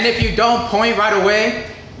yes or no. And if you don't point right away,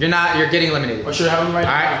 you're getting eliminated. Or should I have them right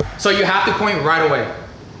All right. So you have to point right away.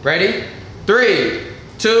 Ready? 3,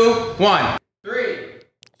 2, 1. 3,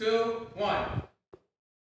 2, 1.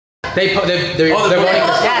 They're voting.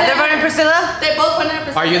 Yeah, they're voting Priscilla. They both went at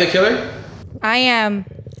Priscilla. Are you the killer? I am.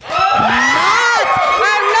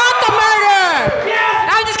 I'm not the murderer.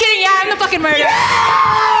 I'm just kidding. Yeah, I'm the fucking murderer.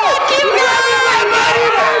 Fuck you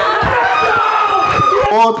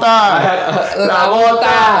Bota. La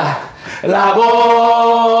bota. La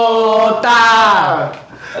bota.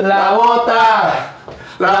 La bota.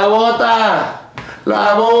 La bota.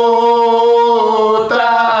 La bota.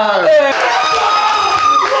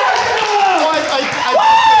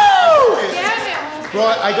 Bro,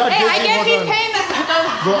 I got Hey, I dizzy. guess Hold he's on. paying the.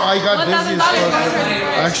 Bro, I got dizzy as fuck.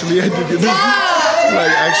 $1,000. Actually, I did this.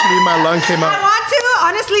 Like, actually, my lung came I out. want to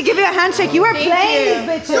honestly give you a handshake. You were playing these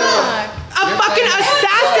bitches. A fucking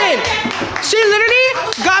assassin. She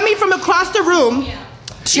literally got me from across the room.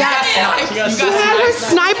 She had her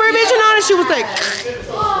sniper vision on and she was like,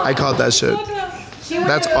 I called that shit.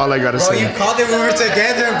 That's all I gotta say. called it when we were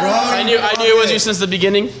together, bro. I knew it was you since the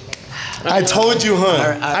beginning. I told you,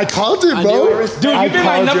 huh? I called it, bro. Dude, you've been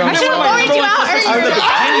my number one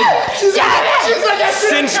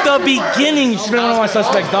since the beginning. She's been one of my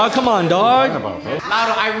suspects, dog. Come on, dog. Lauro,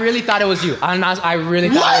 I really thought it was you. I really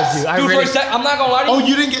thought it was you. Dude, for a sec, I'm not gonna lie to you. Oh,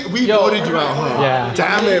 you didn't get. We voted you out, huh? Yeah.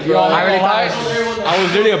 Damn it, bro. I really thought I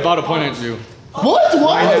was literally about to point at you. What?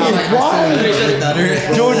 Why?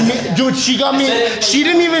 Dude, she got me. She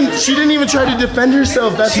didn't even try to defend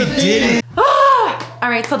herself. That's the thing. All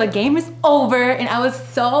right, so the game is over and I was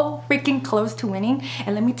so freaking close to winning.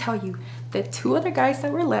 And let me tell you, the 2 other guys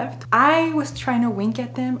that were left, I was trying to wink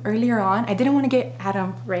at them earlier on. I didn't want to get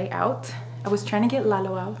AdamRay out. I was trying to get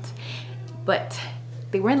Lalo out, but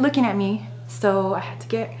they weren't looking at me. So I had to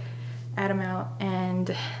get Adam out,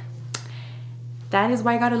 and that is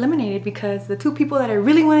why I got eliminated, because the 2 people that I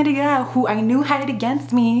really wanted to get out, who I knew had it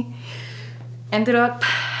against me, ended up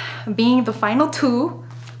being the final 2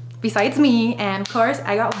 besides me. And of course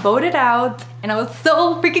I got voted out and I was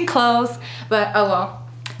so freaking close, but oh well.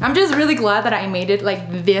 I'm just really glad that I made it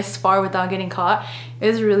like this far without getting caught. It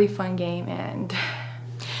was a really fun game, and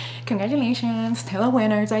congratulations to the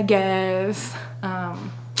winners, I guess. Yeah,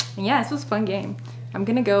 this was a fun game. I'm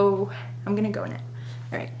gonna go now.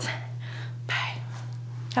 All right, bye.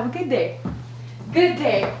 Have a good day. Good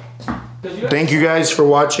day. Thank you guys for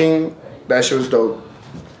watching. That shit was dope.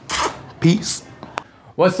 Peace.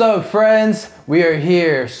 What's up, friends? We are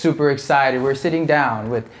here, super excited. We're sitting down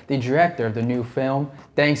with the director of the new film,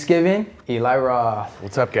 Thanksgiving, Eli Roth.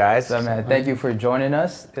 What's up, guys? So, man, thank you for joining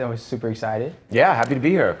us. We're super excited. Yeah, happy to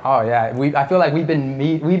be here. Oh yeah, I feel like we've been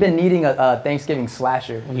needing a Thanksgiving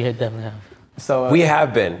slasher. We definitely have. So we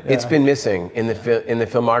have been. yeah. It's been missing in the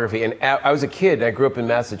filmography. And I was a kid. And I grew up in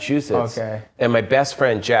Massachusetts. Okay. And my best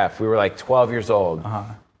friend Jeff, we were like 12 years old,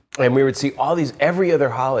 and we would see all these every other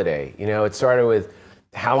holiday. You know, it started with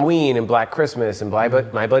Halloween and Black Christmas and My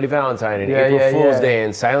Bloody Valentine and April Fool's Day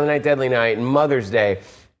and Silent Night, Deadly Night and Mother's Day.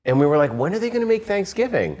 And we were like, when are they going to make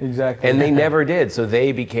Thanksgiving? Exactly. And they never did. So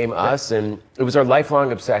they became us, and it was our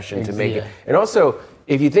lifelong obsession to make it. And also,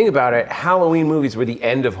 if you think about it, Halloween movies were the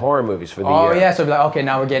end of horror movies for the year. Oh yeah, so like, okay,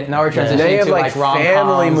 now we're transitioning Now you have to like rom-coms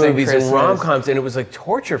family movies and Christmas. rom-coms, and it was like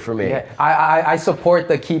torture for me. Yeah, I support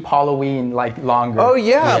the keep Halloween like longer. Oh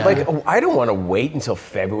yeah, like I don't want to wait until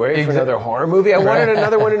February for another horror movie. I wanted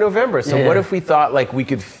another one in November. So what if we thought like we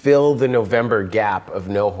could fill the November gap of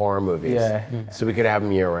no horror movies? Yeah. So we could have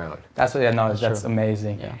them year round. That's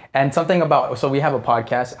amazing. Yeah. And something about, so we have a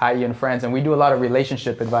podcast, IE and Friends, and we do a lot of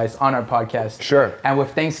relationship advice on our podcast. Sure. And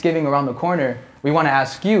with Thanksgiving around the corner, we want to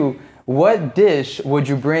ask you, what dish would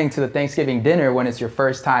you bring to the Thanksgiving dinner when it's your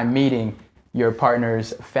first time meeting your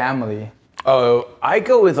partner's family? Oh, I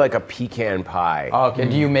go with like a pecan pie. Okay,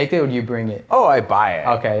 do you make it or do you bring it? Oh, I buy it.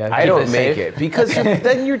 Okay, yeah. I don't make it because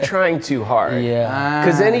then you're trying too hard. Yeah.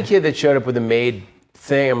 Because any kid that showed up with a made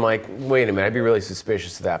thing, I'm like, wait a minute, I'd be really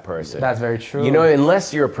suspicious of that person. That's very true. You know,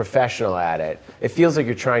 unless you're a professional at it, it feels like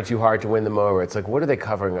you're trying too hard to win them over. It's like, what are they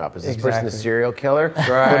covering up? Is this person a serial killer?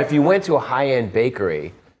 Right. But if you went to a high-end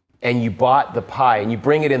bakery and you bought the pie and you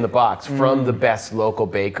bring it in the box from the best local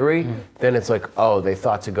bakery, then it's like, oh, they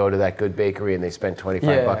thought to go to that good bakery and they spent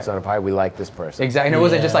 $25 on a pie. We like this person. Exactly. And it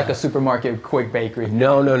wasn't just like a supermarket quick bakery.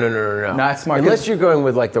 No. Not smart. Unless you're going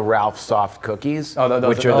with like the Ralph soft cookies,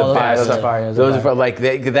 which are the best. Those are like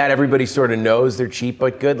that everybody sort of knows they're cheap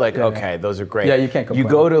but good. Like, okay, those are great. Yeah, you can't complain.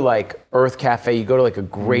 You go to like Earth Cafe, you go to like a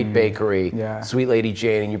great bakery, Sweet Lady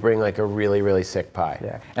Jane, and you bring like a really, really sick pie.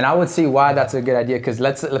 Yeah. And I would see why that's a good idea, because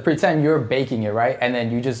let's pretend you're baking it, right? And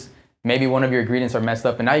then you just, maybe one of your ingredients are messed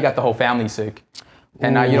up and now you got the whole family sick.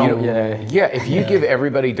 And now you don't. If you give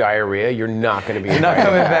everybody diarrhea, you're not going to be. You're not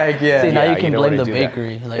coming back. Yeah. See, now you can don't blame wanna the do that.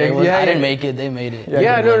 bakery. Like, I didn't make it; they made it.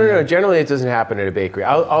 No. Generally, it doesn't happen at a bakery.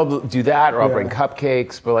 I'll do that, or I'll bring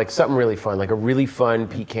cupcakes, but like something really fun, like a really fun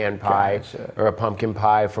pecan pie or a pumpkin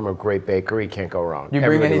pie from a great bakery. Can't go wrong.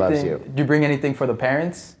 Everybody loves you. Do you bring anything for the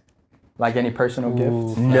parents? Like any personal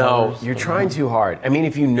gifts? No, you're trying too hard. I mean,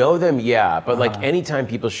 if you know them, but like anytime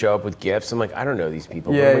people show up with gifts, I'm like, I don't know these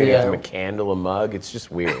people. I'm gonna give them a candle, a mug. It's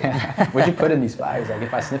just weird. What'd you put in these flyers? Like,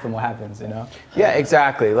 if I sniff them, what happens? You know? Yeah,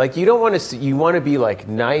 exactly. Like, you don't want to. You want to be like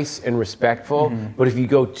nice and respectful, but if you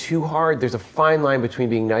go too hard, there's a fine line between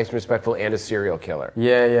being nice and respectful and a serial killer.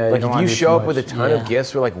 Yeah. Like, if you show up with a ton of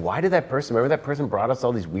gifts, we're like, why did that person? Remember that person brought us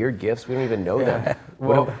all these weird gifts? We don't even know them.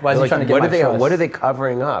 Why is he trying to get my trust? What are they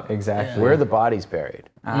covering up? Exactly. Where are the bodies buried?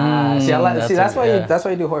 That's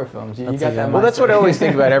why you do horror films. You got that. Well, that's what I always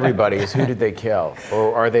think about everybody is who did they kill,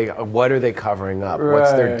 or what are they covering up?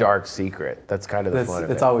 What's their dark secret? That's kind of the fun of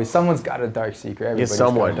it. It's always someone's got a dark secret.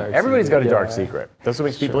 Everybody's got a dark secret. That's what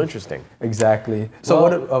makes people interesting. Exactly.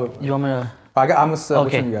 So you want me to? I'm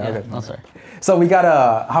sorry. So we got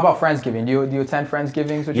how about Friendsgiving? Do you attend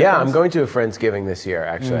Friendsgivings with your friends? I'm going to a Friendsgiving this year,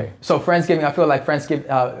 actually. So Friendsgiving, I feel like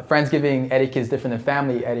Friendsgiving etiquette is different than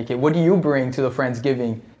family etiquette. What do you bring to the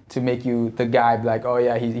Friendsgiving to make you the guy like, oh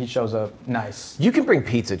yeah, he shows up nice? You can bring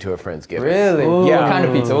pizza to a Friendsgiving. Really? Ooh. Yeah. What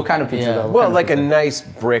kind of pizza though? Well, like a nice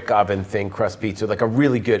brick oven thin crust pizza, like a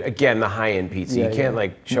really good, again, the high-end pizza. You can't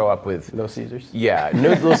like show up with Little Caesars. Yeah, no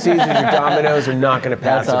Little Caesars or Domino's are not going to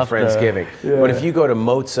pass at Friendsgiving. But if you go to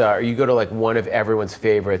Mozza or you go to like one of everyone's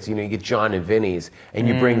favorites, you get John and Vinny's, and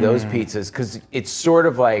you bring those pizzas, because it's sort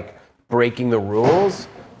of like breaking the rules.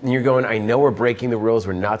 And you're going, I know we're breaking the rules.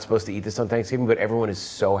 We're not supposed to eat this on Thanksgiving, but everyone is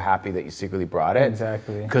so happy that you secretly brought it.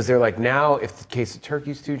 Exactly. Because they're like, now if the case of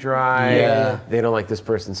turkey's too dry, they don't like this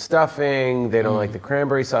person's stuffing, they don't like the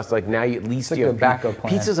cranberry sauce. Like now, at least you have a backup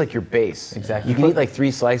plan. Pizza's like your base. Exactly. You can eat like 3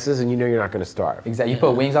 slices, and you know you're not going to starve. Exactly. You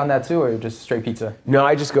put wings on that too, or just straight pizza? No,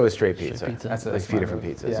 I just go with straight pizza. That's like a few different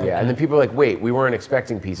pizzas. Yeah. And then people are like, wait, we weren't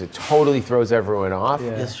expecting pizza. Totally throws everyone off.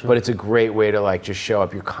 Yeah. But it's a great way to like just show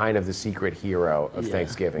up. You're kind of the secret hero of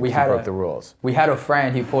Thanksgiving. You broke the rules. We had a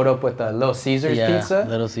friend, he pulled up with a Little Caesars pizza.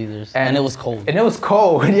 Little Caesars. And it was cold. And it was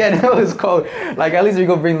cold. It was cold. Like, at least if you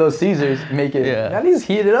go bring Little Caesars, make it, at least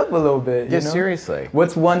heat it up a little bit. Yeah, seriously.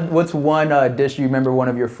 What's one dish you remember one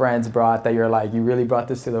of your friends brought that you're like, you really brought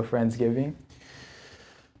this to the Friendsgiving?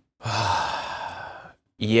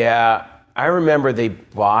 Yeah, I remember they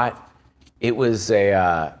bought, it was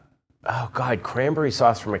a, cranberry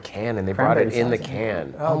sauce from a can, and they brought it in the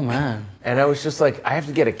can. Oh man. And I was just like, I have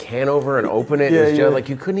to get a can over and open it. It was like,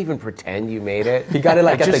 you couldn't even pretend you made it. He got it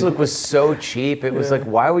like it was so cheap. It was like,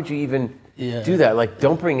 why would you even do that? Like,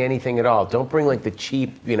 don't bring anything at all. Don't bring like the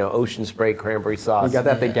cheap, Ocean Spray cranberry sauce. You got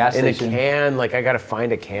that at the gas station. In a can. Like, I got to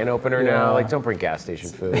find a can opener now. Like, don't bring gas station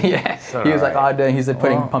food. He was like, oh, dang. He said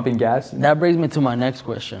pumping gas. That brings me to my next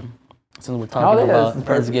question. Since we're talking about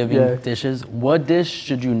Friendsgiving dishes, what dish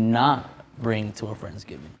should you not bring to a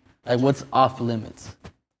Friendsgiving? Like, what's off limits?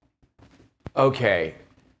 Okay.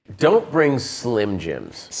 Don't bring Slim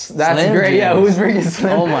Jims. That's Slim great. Jims. Yeah, who's bringing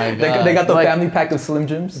Slim? Oh my God. They got the family pack of Slim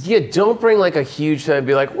Jims? Yeah, don't bring like a huge thing and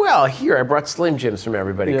be like, well, here, I brought Slim Jims from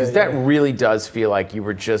everybody. Because that really does feel like you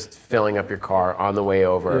were just filling up your car on the way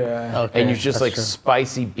over. Yeah. And you're just like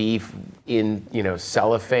spicy beef in,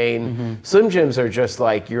 cellophane. Slim Jims are just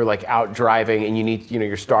like, you're like out driving and you need,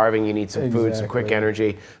 you're starving, you need some food, some quick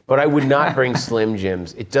energy. But I would not bring Slim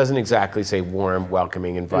Jims. It doesn't exactly say warm,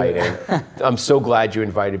 welcoming, inviting. I'm so glad you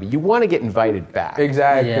invited me. You want to get invited back.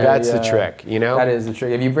 Exactly. That's the trick, That is the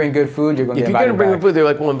trick. If you bring good food, you're going to get invited back. If you're going to bring the food, they're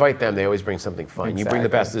like, well, invite them. They always bring something fun. You bring the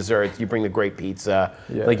best desserts. You bring the great pizza.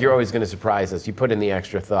 Like, you're always going to surprise us. You put in the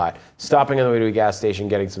extra thought. Stopping on the way to a gas station,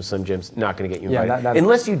 getting some Slim Jims, not going to get you invited.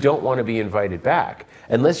 Unless you don't want to be invited back.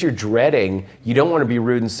 Unless you're dreading, you don't want to be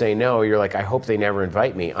rude and say no. You're like, I hope they never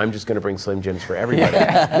invite me. I'm just going to bring Slim Jims for everybody.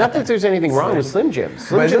 Not that there's anything wrong with Slim Jims.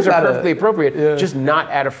 Slim Jims are perfectly appropriate, just not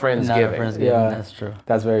at a Friendsgiving. Yeah, that's true.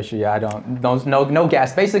 That's very true. Yeah, no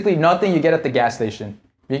gas. Basically, nothing you get at the gas station.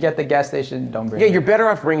 If you get the gas station, don't bring Yeah, it. you're better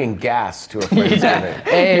off bringing gas to a Friendsgiving.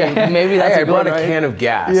 Hey, maybe that's Hey, a I brought good, a right? can of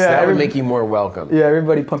gas. Yeah, That would make you more welcome. Yeah,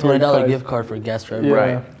 everybody pumping $20 gift card for gas for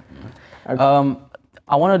everybody. Right.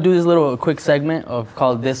 I want to do this little quick segment of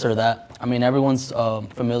called This or That. I mean, everyone's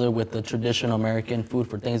familiar with the traditional American food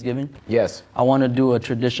for Thanksgiving. Yes. I want to do a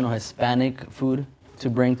traditional Hispanic food to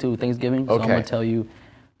bring to Thanksgiving. So I'm Okay. going to tell you,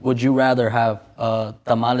 would you rather have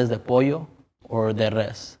tamales de pollo or de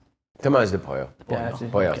res? Tamales de pollo. Yeah,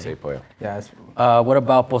 Pollo, sí, pollo. Yeah. What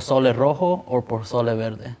about pozole rojo or pozole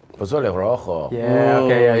verde? Pozole rojo. Yeah,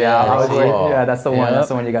 okay, yeah. I was Rojo. waiting. Yeah, that's the one. Yep. That's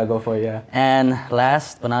the one you gotta go for, yeah. And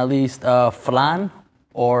last but not least, flan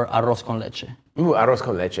or arroz con leche? Arroz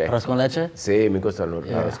con leche. Arroz con leche? Sí, me gusta el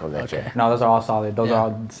arroz con leche. No, those are all solid. Those are all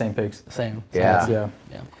the same picks. Same. Yeah. Yeah.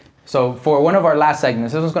 So for one of our last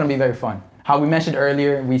segments, this one's gonna be very fun. How we mentioned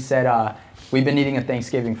earlier, we said we've been eating a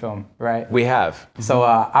Thanksgiving film, right? We have. So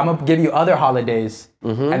I'm gonna give you other holidays,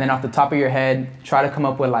 and then off the top of your head, try to come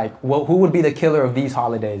up with like, who would be the killer of these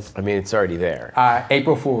holidays? I mean, it's already there.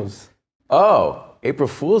 April Fools. Oh, April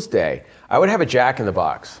Fool's Day. I would have a Jack in the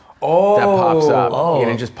Box. Oh. That pops up. Oh.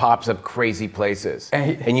 And it just pops up crazy places.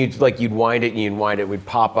 And you'd wind it and you'd wind it, it would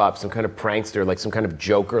pop up, some kind of prankster, like some kind of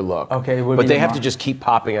Joker look. Okay, it would but be they the have mo- to just keep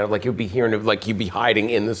popping out. Like you'd be hearing it, like you'd be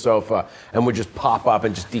hiding in the sofa and would just pop up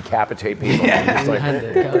and just decapitate people. Just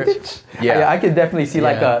like, Yeah, I could definitely see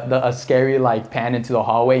like a scary like pan into the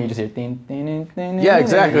hallway. You just hear ding, ding, ding, ding. Yeah,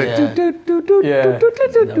 exactly. Yeah.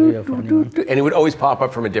 And it would always pop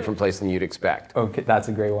up from a different place than you'd expect. Okay, that's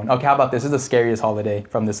a great one. Okay, how about this? This is the scariest holiday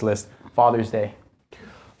from this list. Father's Day.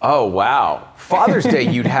 Oh, wow. Father's Day,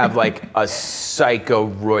 you'd have like a psycho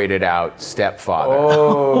roided out stepfather.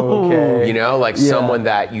 Oh, okay. You know, like Yeah. someone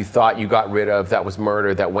that you thought you got rid of that was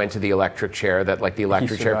murdered, that went to the electric chair, that like the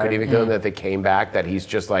electric chair couldn't even go, that they came back, that he's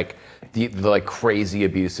just like the like crazy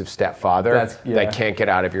abusive stepfather that can't get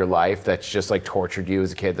out of your life, that's just like tortured you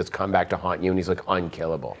as a kid, that's come back to haunt you, and he's like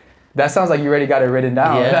unkillable. That sounds like you already got it written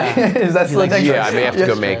down. Yeah. Is that like yeah, I may have to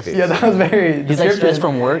go make these. Yeah, that was very. He's like stressed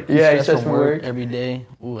from work. Yeah, he's stressed from from work. every day.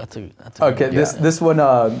 Ooh, that's a Okay, good this one,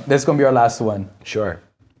 this is gonna be our last one. Sure.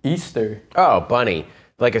 Easter. Oh, bunny.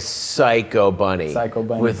 Like a psycho bunny. Psycho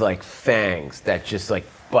bunny. With like fangs that just like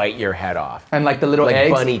bite your head off. And like the little like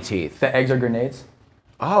eggs. bunny teeth. The eggs are grenades.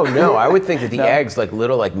 Oh no, I would think that the No. eggs, like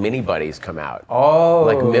little like mini buddies come out. Oh.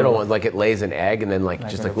 Like middle ones, like it lays an egg and then like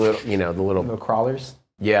just like little- little, you know, the little crawlers.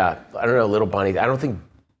 Yeah, I don't know, little bunnies. I don't think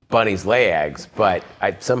bunnies lay eggs, but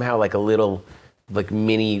I somehow like a little, like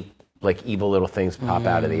mini, like evil little things pop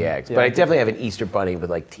out of the eggs. Yeah. But I definitely have an Easter bunny with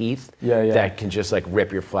like teeth Yeah. that can just like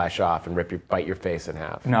rip your flesh off and bite your face in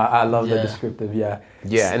half. No, I love the Yeah. descriptive. Yeah.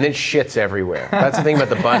 Yeah, and then shit's everywhere. That's the thing about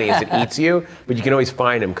the bunny is it eats you, but you can always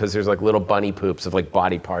find them because there's like little bunny poops of like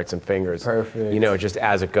body parts and fingers. Perfect. You know, just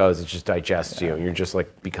as it goes, it just digests you, and you're just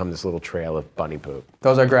like become this little trail of bunny poop.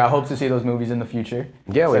 Those are great. I hope to see those movies in the future.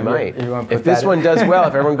 Yeah, So we if you- might. if you wanna put If this that- one does well,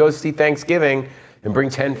 if everyone goes to see Thanksgiving and bring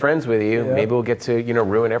 10 friends with you, Yeah. maybe we'll get to, you know,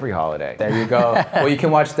 ruin every holiday. There you go. Well, you can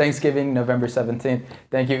watch Thanksgiving November 17th.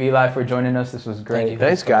 Thank you, Eli, for joining us. This was great.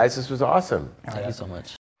 Thanks, guys. This was awesome. Thank you so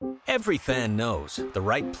much. Every fan knows the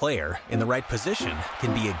right player in the right position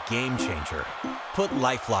can be a game changer. Put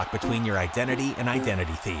LifeLock between your identity and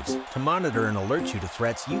identity thieves to monitor and alert you to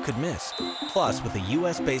threats you could miss. Plus, with a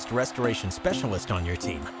U.S.-based restoration specialist on your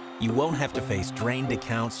team, you won't have to face drained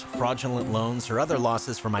accounts, fraudulent loans, or other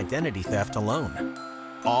losses from identity theft alone.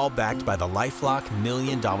 All backed by the LifeLock $1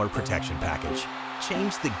 Million Protection Package.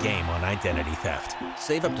 Change the game on identity theft.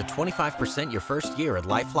 Save up to 25% your first year at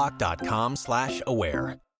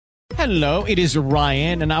LifeLock.com/aware. Hello, it is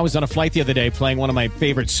Ryan, and I was on a flight the other day playing one of my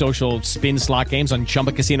favorite social spin slot games on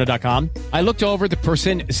ChumbaCasino.com. I looked over at the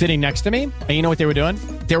person sitting next to me, and you know what they were doing?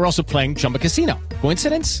 They were also playing Chumba Casino.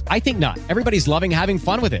 Coincidence? I think not. Everybody's loving having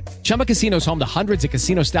fun with it. Chumba Casino is home to hundreds of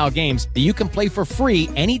casino-style games that you can play for free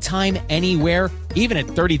anytime, anywhere, even at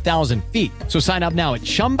 30,000 feet. So sign up now at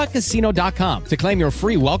ChumbaCasino.com to claim your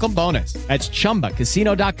free welcome bonus. That's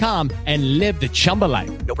ChumbaCasino.com and live the Chumba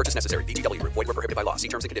life. No purchase necessary. VGW Group. Void where prohibited by law. See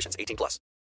terms and conditions. 18+.